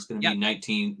total is going to be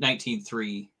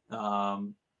 19-3.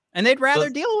 And they'd rather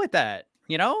deal with that,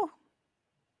 Yeah,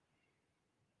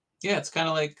 it's kind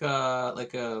of like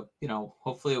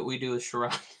hopefully what we do with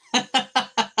Sherrod.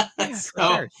 Yeah,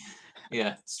 sure.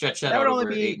 Yeah, stretch that out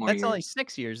over 8 more years. That's only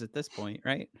 6 years at this point,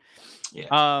 right?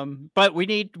 Yeah. But we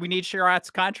need Sherrod's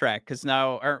contract, because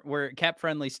now we're Cap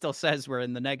Friendly still says we're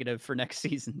in the negative for next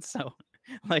season. So,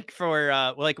 like,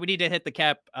 we need to hit the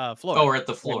cap floor. Oh, we're at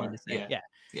the floor.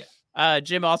 Yeah.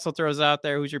 Jim also throws out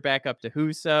there, who's your backup to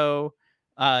Husso?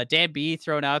 Dan B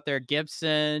thrown out there,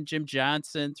 Gibson. Jim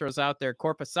Johnson throws out there,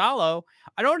 Korpisalo.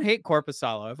 I don't hate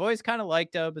Korpisalo. I've always kind of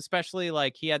liked him, especially,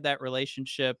 like, he had that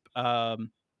relationship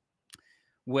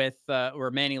with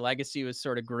where Manny Legacy was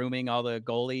sort of grooming all the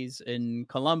goalies in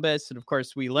Columbus. And of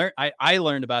course, I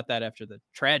learned about that after the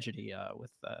tragedy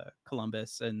with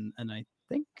Columbus. And I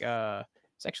think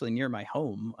it's actually near my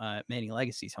home, Manny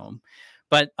Legacy's home.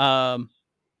 But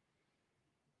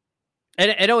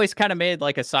it always kind of made,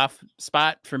 like, a soft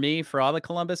spot for me for all the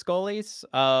Columbus goalies.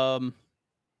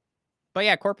 But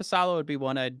yeah, Korpisalo would be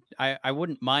one I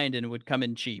wouldn't mind, and it would come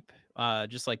in cheap,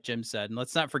 just like Jim said. And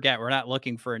let's not forget, we're not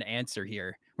looking for an answer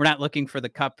here. We're not looking for the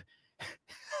cup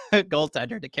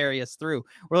goaltender to carry us through.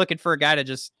 We're looking for a guy to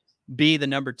just be the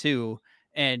number 2,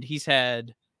 and he's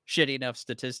had shitty enough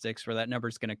statistics where that number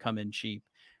is going to come in cheap.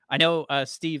 I know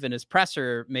Steve in his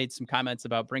presser made some comments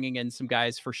about bringing in some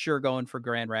guys for sure going for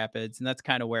Grand Rapids. And that's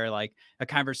kind of where like a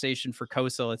conversation for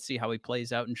Kosa, let's see how he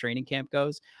plays out in training camp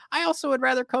goes. I also would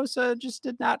rather Kosa just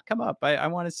did not come up. I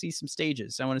want to see some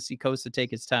stages. I want to see Kosa take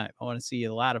his time. I want to see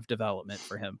a lot of development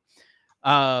for him.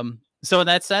 So in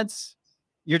that sense,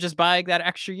 you're just buying that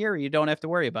extra year. You don't have to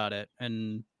worry about it.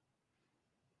 And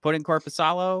putting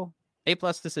Korpisalo, A+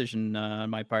 decision on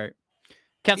my part.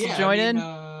 Ketzel join in.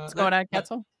 What's going on,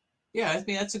 Ketzel? Yeah, I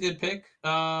mean that's a good pick.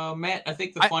 Matt, I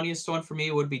think the funniest one for me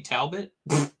would be Talbot.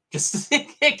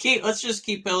 Let's just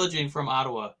keep pillaging from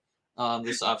Ottawa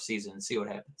this offseason and see what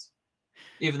happens.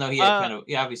 Even though he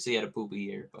obviously had a poopy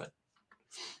year, but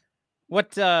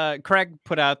what Craig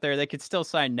put out there, they could still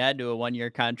sign Ned to a 1-year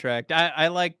contract. I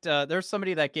liked there's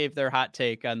somebody that gave their hot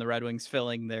take on the Red Wings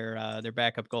filling their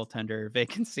backup goaltender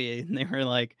vacancy, and they were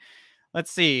like, let's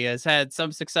see, has had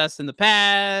some success in the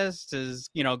past, has,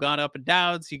 gone up and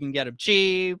down, so you can get him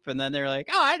cheap. And then they're like,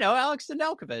 oh, I know, Alex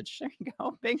Nedeljkovic. There you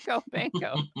go. Bingo.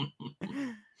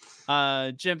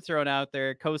 Jim thrown out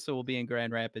there. Kosa will be in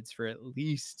Grand Rapids for at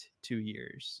least 2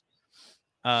 years.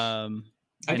 I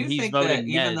do think that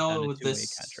even though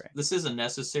this is a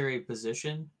necessary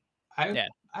position, I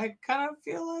kind of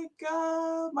feel like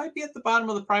might be at the bottom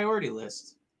of the priority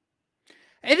list.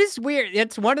 It is weird.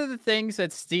 It's one of the things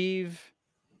that Steve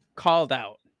called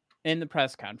out in the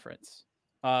press conference.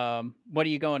 What are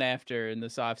you going after in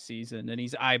this offseason? And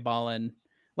he's eyeballing.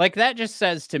 Like, that just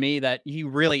says to me that he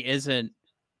really isn't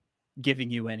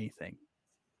giving you anything.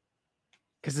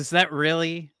 Because is that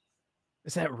really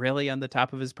on the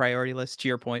top of his priority list? To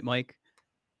your point, Mike,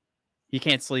 he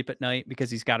can't sleep at night because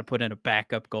he's got to put in a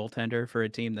backup goaltender for a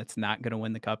team that's not going to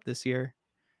win the cup this year.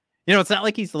 It's not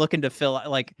like he's looking to fill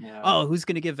who's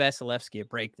going to give Vasilevsky a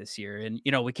break this year? And,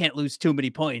 we can't lose too many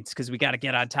points because we got to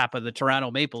get on top of the Toronto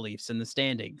Maple Leafs in the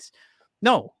standings.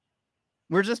 No,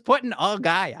 we're just putting a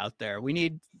guy out there.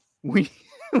 We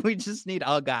just need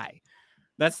a guy.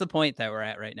 That's the point that we're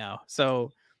at right now.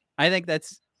 So I think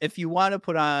that's, if you want to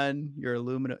put on your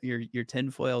your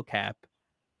tinfoil cap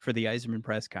for the Yzerman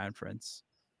press conference,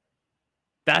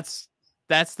 that's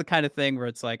the kind of thing where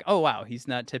it's like, oh, wow, he's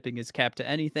not tipping his cap to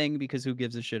anything because who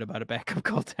gives a shit about a backup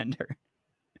goaltender?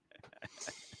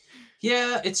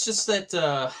 Yeah, it's just that,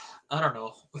 I don't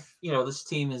know. This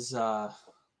team is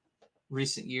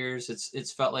recent years.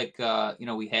 It's felt like,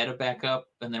 we had a backup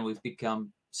and then we've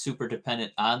become super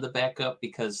dependent on the backup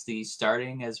because the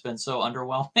starting has been so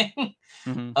underwhelming.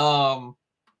 Mm-hmm.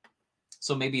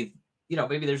 So maybe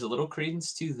there's a little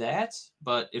credence to that,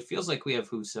 but it feels like we have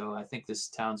Husso. I think this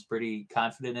town's pretty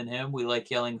confident in him. We like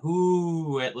yelling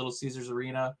 "Who" at Little Caesars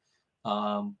Arena.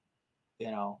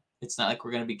 It's not like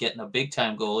we're going to be getting a big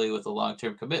time goalie with a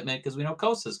long-term commitment because we know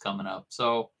Kosa's coming up.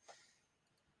 So,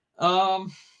 it'll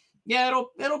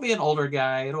be an older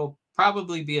guy. It'll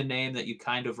probably be a name that you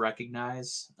kind of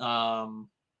recognize.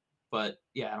 But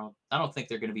yeah, I don't think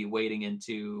they're going to be wading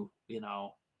into,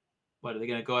 what are they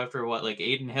going to go after? What, like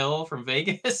Aiden Hill from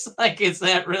Vegas? Like, is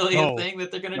that really a thing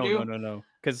that they're going to do? No.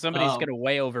 Because somebody's going to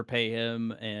way overpay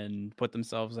him and put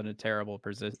themselves in a terrible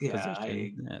position.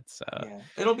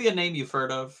 It'll be a name you've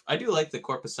heard of. I do like the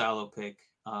Korpisalo pick.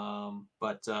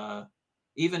 But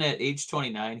even at age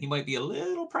 29, he might be a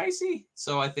little pricey.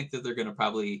 So I think that they're going to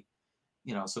probably,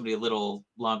 somebody a little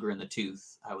longer in the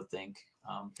tooth, I would think,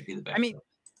 to be the backup. I mean,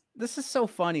 this is so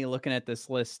funny looking at this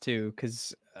list too,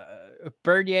 because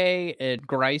Bernier and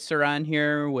Greiss are on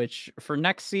here, which for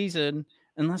next season,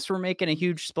 unless we're making a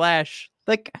huge splash,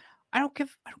 like I don't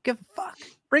give a fuck.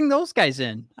 Bring those guys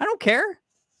in. I don't care.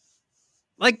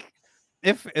 Like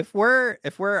if we're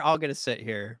all gonna sit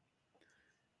here,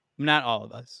 not all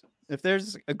of us. If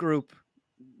there's a group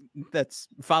that's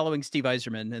following Steve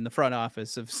Yzerman in the front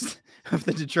office of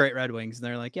the Detroit Red Wings, and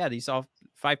they're like, yeah, these all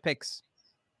 5 picks.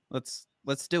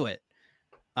 Let's do it.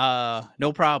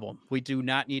 No problem. We do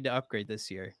not need to upgrade this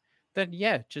year. Then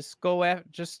yeah, just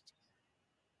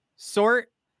sort,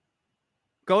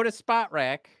 go to Spot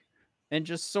Rack and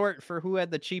just sort for who had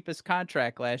the cheapest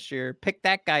contract last year. Pick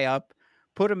that guy up,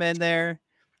 put him in there,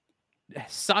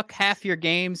 suck half your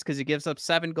games because he gives up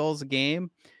 7 goals a game,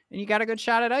 and you got a good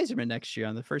shot at Yzerman next year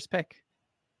on the first pick.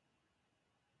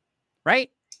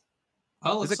 Right?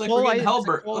 Well, looks like we're getting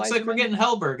Hellberg. Looks like we're getting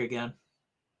Hellberg again.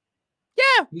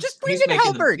 Yeah, just bring in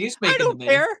Hellberg. I don't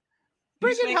care.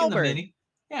 Bring in Hellberg.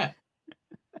 Yeah.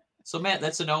 So, Matt,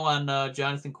 that's a no on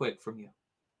Jonathan Quick from you.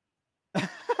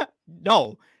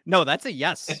 No, that's a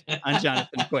yes on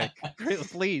Jonathan Quick.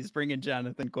 Please bring in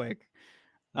Jonathan Quick.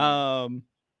 All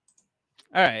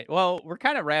right. Well, we're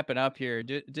kind of wrapping up here.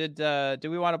 Do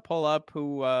we want to pull up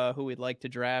who we'd like to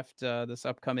draft this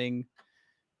upcoming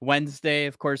Wednesday,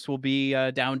 of course, we'll be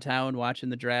downtown watching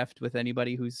the draft with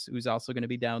anybody who's also going to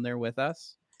be down there with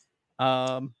us.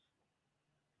 I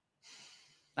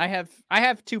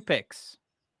have 2 picks.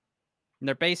 And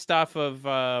they're based off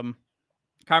of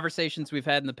conversations we've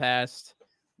had in the past.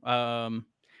 I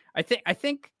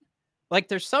think like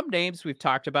there's some names we've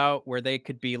talked about where they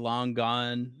could be long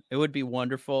gone. It would be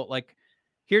wonderful. Like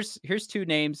here's 2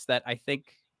 names that I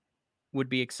think would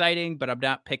be exciting, but I'm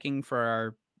not picking for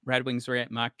our Red Wings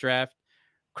rant mock draft.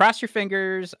 Cross your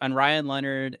fingers on Ryan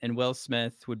Leonard and Will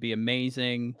Smith would be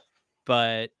amazing,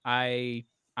 but I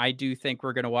do think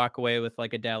we're gonna walk away with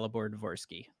like a Dalibor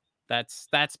Dvorsky. That's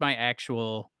my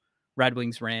actual Red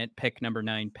Wings rant pick number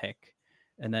 9 pick.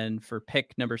 And then for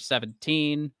pick number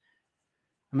 17,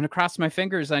 I'm gonna cross my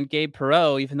fingers on Gabe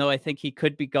Perreault, even though I think he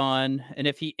could be gone. And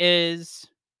if he is,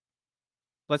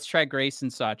 let's try Grayson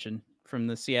Sachin from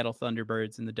the Seattle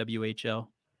Thunderbirds in the WHL.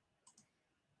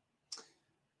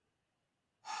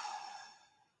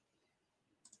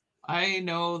 I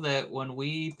know that when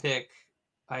we pick,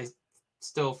 I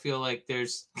still feel like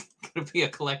there's going to be a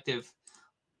collective,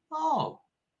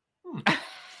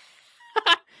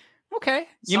 Okay.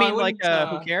 You So mean I like wouldn't,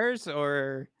 who cares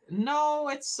or no,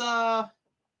 it's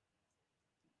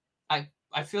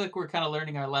I feel like we're kind of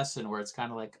learning our lesson where it's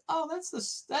kind of like, oh, that's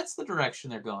the direction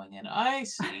they're going in. I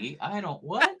see. I don't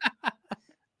what?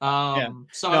 Yeah.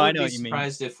 So No, I I would know be what you mean.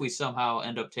 surprised if we somehow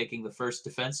end up taking the first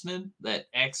defenseman that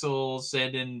Axel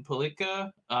said in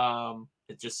Palika.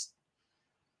 It just,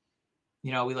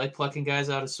 we like plucking guys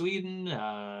out of Sweden. He's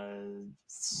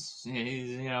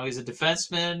a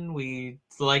defenseman. We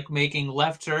like making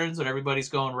left turns when everybody's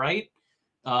going right.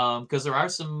 Because there are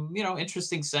some,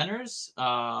 interesting centers,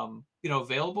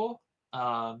 available.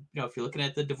 If you're looking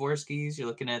at the Dvorskys, you're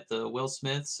looking at the Will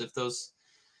Smiths, if those,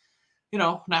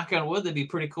 knock on wood, that'd be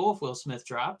pretty cool if Will Smith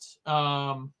dropped.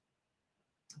 But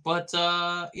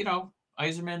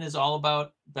Yzerman is all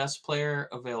about best player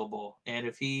available. And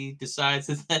if he decides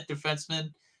that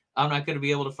defenseman, I'm not going to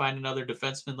be able to find another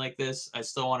defenseman like this. I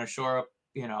still want to shore up,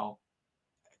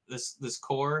 this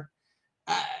core.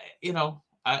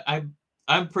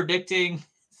 I'm predicting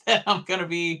that I'm going to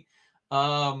be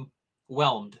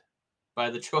whelmed by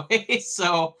the choice.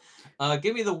 So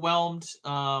give me the whelmed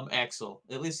Axel.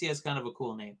 At least he has kind of a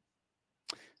cool name.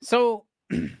 So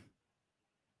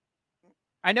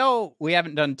I know we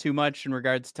haven't done too much in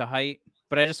regards to height,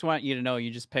 but I just want you to know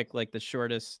you just pick like the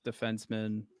shortest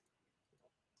defenseman.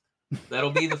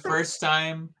 That'll be the first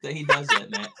time that he does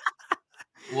it, Matt.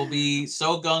 We'll be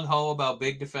so gung-ho about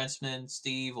big defensemen.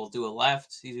 Steve will do a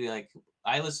left. He'll be like,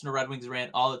 I listen to Red Wings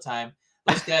rant all the time.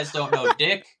 Those guys don't know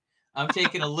dick. I'm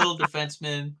taking a little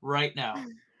defenseman right now.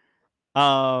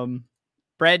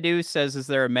 Brad News says, is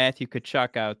there a Matthew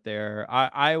Tkachuk out there?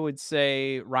 I would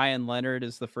say Ryan Leonard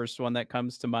is the first one that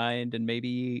comes to mind, and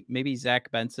maybe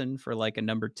Zach Benson for like a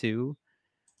number 2.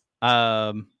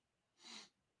 I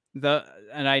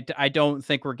don't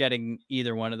think we're getting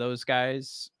either one of those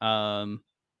guys.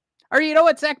 Or you know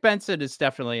what? Zach Benson is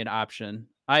definitely an option.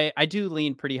 I do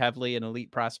lean pretty heavily in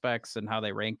elite prospects and how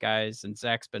they rank guys, and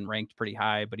Zach's been ranked pretty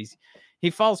high, but he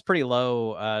falls pretty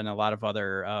low in a lot of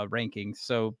other rankings.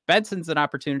 So Benson's an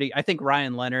opportunity. I think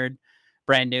Ryan Leonard,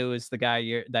 brand new, is the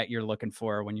guy that you're looking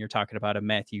for when you're talking about a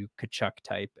Matthew Tkachuk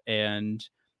type, and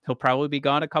he'll probably be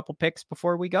gone a couple picks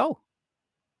before we go.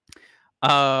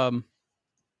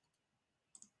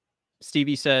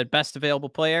 Stevie said best available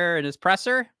player in his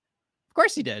presser. Of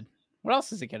course he did. What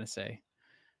else is he gonna say?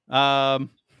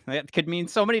 That could mean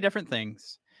so many different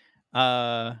things.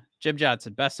 Jim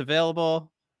Johnson, best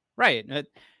available. Right.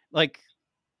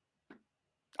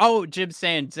 Jim's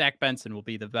saying Zach Benson will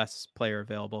be the best player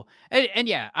available. And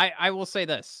yeah, I will say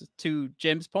this to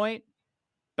Jim's point,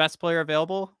 best player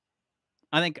available.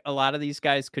 I think a lot of these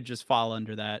guys could just fall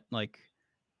under that, like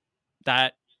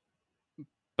that.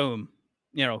 Boom.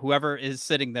 Whoever is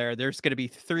sitting there, there's going to be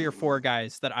 3 or 4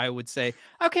 guys that I would say,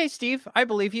 okay, Steve, I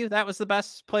believe you. That was the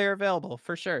best player available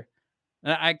for sure.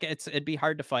 It'd be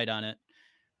hard to fight on it.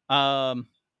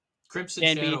 Crimson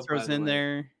Dan Shadow B throws in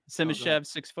there Simashev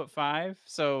 6'5".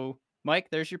 So Mike,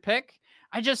 there's your pick.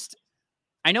 I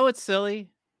know it's silly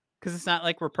because it's not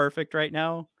like we're perfect right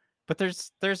now, but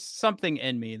there's something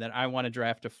in me that I want to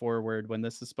draft a forward when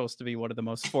this is supposed to be one of the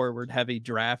most forward heavy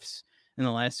drafts in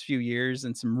the last few years,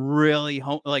 and some really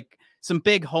some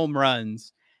big home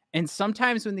runs. And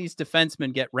sometimes when these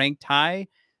defensemen get ranked high,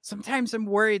 sometimes I'm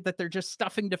worried that they're just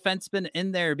stuffing defensemen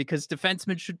in there because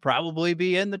defensemen should probably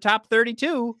be in the top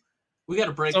 32. We got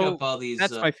to break up all these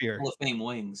that's my fear. Hall of Fame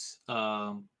wings.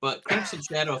 But Crimson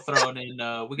Shadow throwing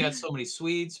in, we got so many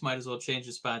Swedes, might as well change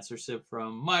the sponsorship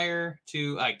from Meyer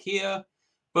to IKEA.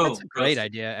 Boom. That's a great roasted.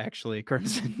 idea, actually,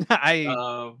 Crimson. I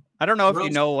Um, don't know if you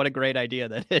roast, know what a great idea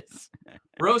that is.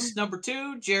 roast number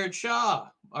 2, Jared Shaw,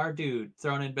 our dude,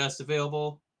 thrown in best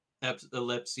available.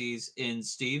 Ellipses in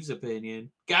Steve's opinion.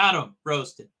 Got him.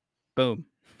 Roasted. Boom.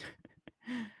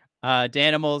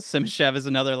 Danimals, Simshev is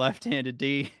another left-handed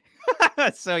D.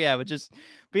 So yeah, we'll just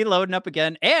be loading up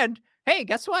again. And hey,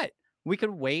 guess what? We could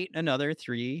wait another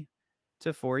 3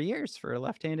 to 4 years for a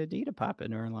left-handed D to pop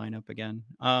in our lineup again.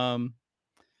 One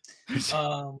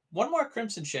more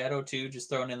Crimson Shadow too, just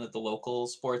throwing in that the local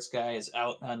sports guy is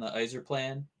out on the Iser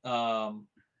plan.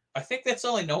 I think that's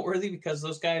only noteworthy because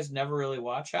those guys never really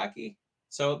watch hockey.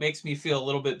 So it makes me feel a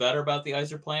little bit better about the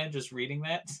Iser plan just reading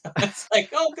that. It's like,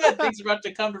 oh, good, things are about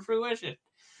to come to fruition.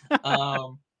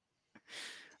 Um,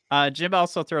 Jim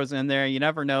also throws in there, you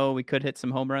never know, we could hit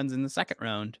some home runs in the second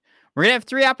round. We're gonna have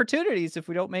 3 opportunities if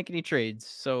we don't make any trades.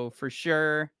 So for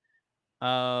sure,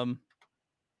 um,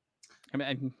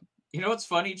 you know what's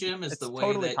funny, Jim, is it's the way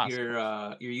totally that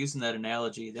possible. you're using that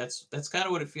analogy. That's kind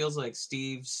of what it feels like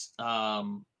Steve's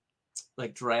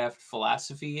like draft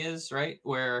philosophy is, right?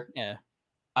 Where Yeah.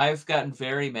 I've gotten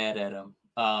very mad at him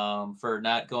for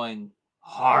not going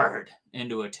hard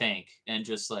into a tank and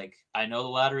just like I know the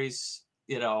lottery's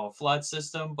a flood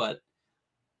system, but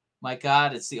my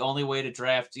God, it's the only way to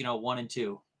draft 1 and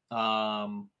 2.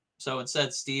 So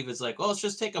instead, Steve is like, well, let's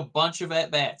just take a bunch of at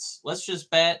bats. Let's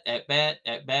just bat at bat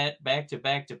at bat back to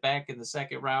back to back in the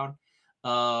second round.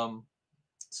 Um,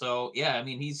 so yeah, I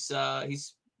mean he's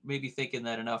maybe thinking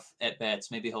that enough at bats,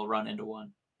 maybe he'll run into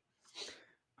one.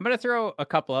 I'm gonna throw a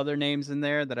couple other names in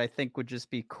there that I think would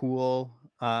just be cool,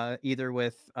 either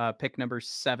with pick number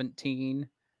 17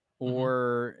 Hmm.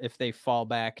 or if they fall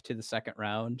back to the second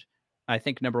round. I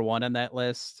think number 1 on that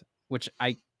list, which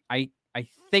I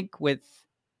think with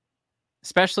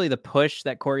especially the push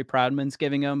that Corey Prodman's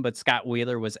giving him, but Scott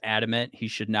Wheeler was adamant he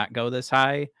should not go this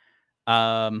high.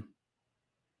 Um,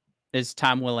 is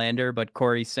Tom Willander, but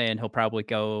Corey's saying he'll probably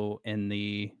go in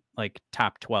the like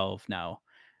top 12 now.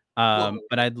 Whoa,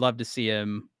 But I'd love to see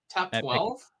him top at pick.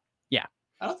 12? Yeah.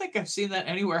 I don't think I've seen that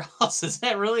anywhere else. Is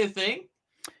that really a thing?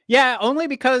 Yeah, only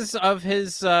because of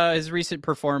his recent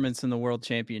performance in the World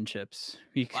Championships.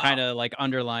 He Wow. kind of like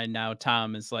underlined now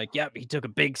Tom is like, yep, he took a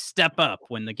big step up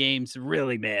when the games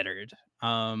really mattered.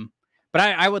 But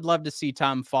I would love to see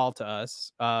Tom fall to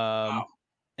us. Wow.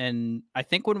 And I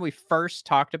think when we first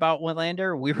talked about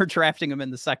Willander, we were drafting him in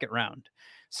the second round.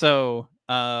 So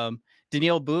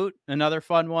Daniil Boot, another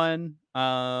fun one.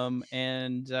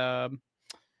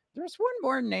 There's one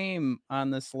more name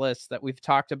on this list that we've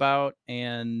talked about,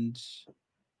 and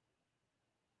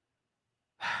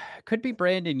could be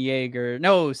Brandon Yeager.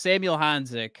 No, Samuel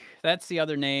Hanzik. That's the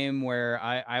other name where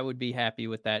I would be happy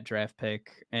with that draft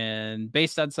pick. And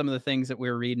based on some of the things that we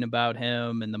were reading about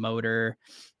him and the motor,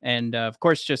 and of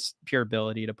course, just pure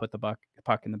ability to put the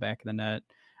puck in the back of the net.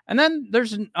 And then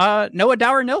there's Noah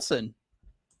Dower Nilsson.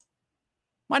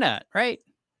 Why not, right?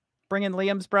 Bring in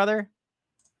Liam's brother.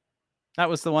 That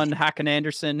was the one Hakan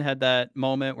Anderson had that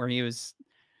moment where he was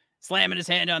slamming his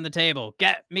hand on the table.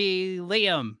 Get me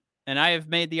Liam. And I have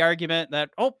made the argument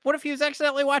that, what if he was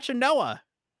accidentally watching Noah?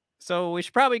 So we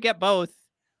should probably get both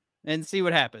and see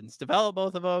what happens. Develop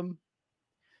both of them.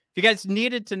 If you guys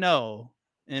needed to know,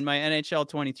 in my NHL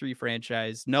 23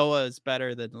 franchise, Noah is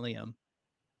better than Liam.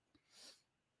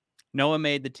 Noah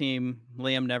made the team.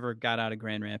 Liam never got out of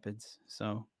Grand Rapids.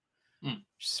 So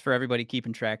just for everybody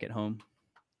keeping track at home.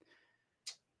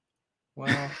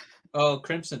 Well,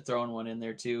 Crimson throwing one in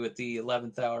there too at the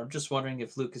 11th hour. I'm just wondering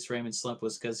if Lucas Raymond's slump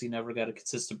was because he never got a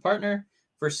consistent partner.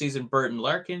 First season, Burton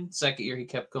Larkin. Second year, he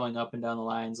kept going up and down the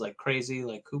lines like crazy,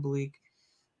 like Kubalik.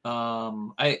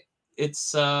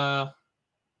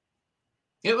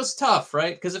 It was tough,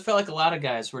 right? Because it felt like a lot of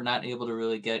guys were not able to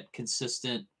really get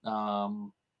consistent,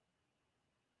 like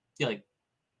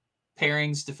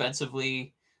pairings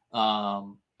defensively,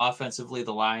 offensively.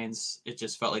 The lines, it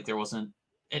just felt like there wasn't.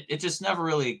 It just never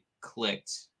really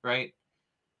clicked, right?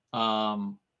 So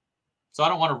I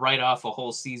don't want to write off a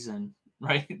whole season,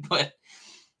 right? But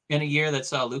in a year that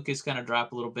saw Lucas kind of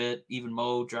drop a little bit, even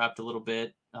Mo dropped a little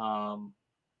bit. I'm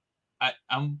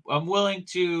willing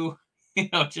to,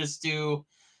 just do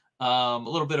a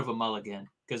little bit of a mulligan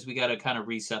because we got to kind of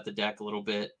reset the deck a little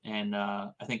bit, and I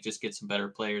think just get some better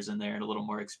players in there and a little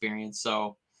more experience.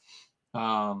 So,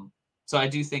 so I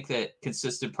do think that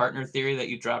consistent partner theory that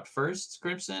you dropped first,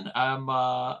 Crimson, I'm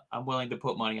willing to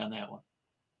put money on that one.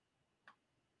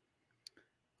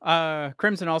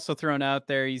 Crimson also thrown out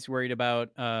there. He's worried about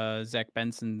Zach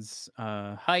Benson's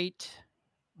height.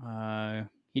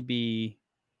 He'd be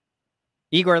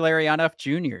Igor Larionov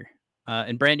Jr.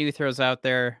 And brand new throws out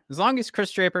there. As long as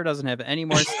Chris Draper doesn't have any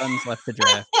more sons left to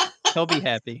draft, he'll be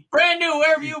happy. Brand new,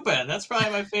 where have you been? That's probably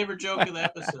my favorite joke of the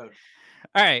episode.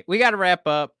 All right, we got to wrap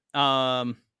up.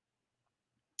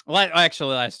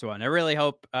 Actually, last one. I really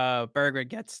hope Berggren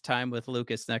gets time with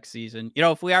Lucas next season. You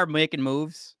know, if we are making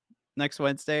moves next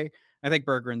Wednesday, I think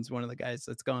Berggren's one of the guys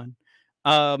that's gone.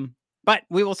 But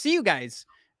we will see you guys.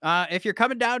 If you're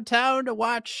coming downtown to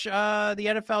watch the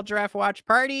NFL Draft Watch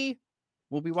Party,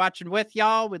 we'll be watching with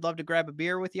y'all. We'd love to grab a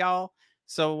beer with y'all.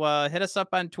 So hit us up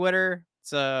on Twitter.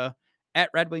 It's at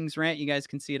Red Wings Rant. You guys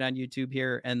can see it on YouTube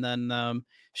here. And then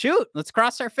shoot, let's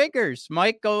cross our fingers.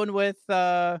 Mike going with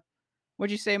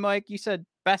what'd you say, Mike? You said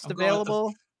best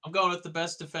available. I'm going with the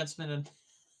best defenseman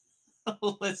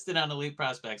listed on Elite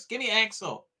Prospects. Give me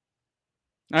Axel.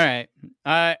 All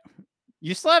right.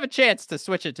 You still have a chance to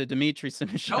switch it to Dmitry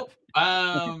Simashev. Nope.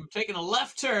 I'm taking a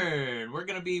left turn. We're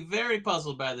going to be very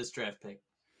puzzled by this draft pick.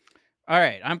 All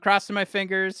right. I'm crossing my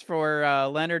fingers for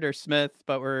Leonard or Smith,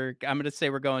 but I'm going to say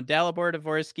we're going Dalibor,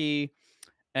 Dvorsky,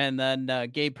 and then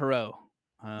Gabe Perreault.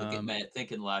 Look at Matt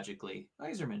thinking logically.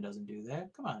 Yzerman doesn't do that.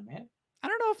 Come on, man. I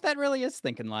don't know if that really is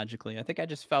thinking logically. I think I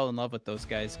just fell in love with those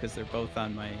guys because they're both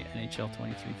on my NHL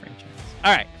 23 franchise.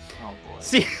 All right. Oh, boy.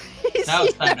 See now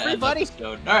it's time everybody. To end the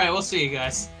episode. All right, we'll see you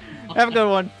guys. Have a good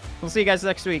one. We'll see you guys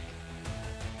next week.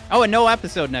 Oh, and no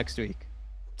episode next week.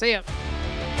 See ya.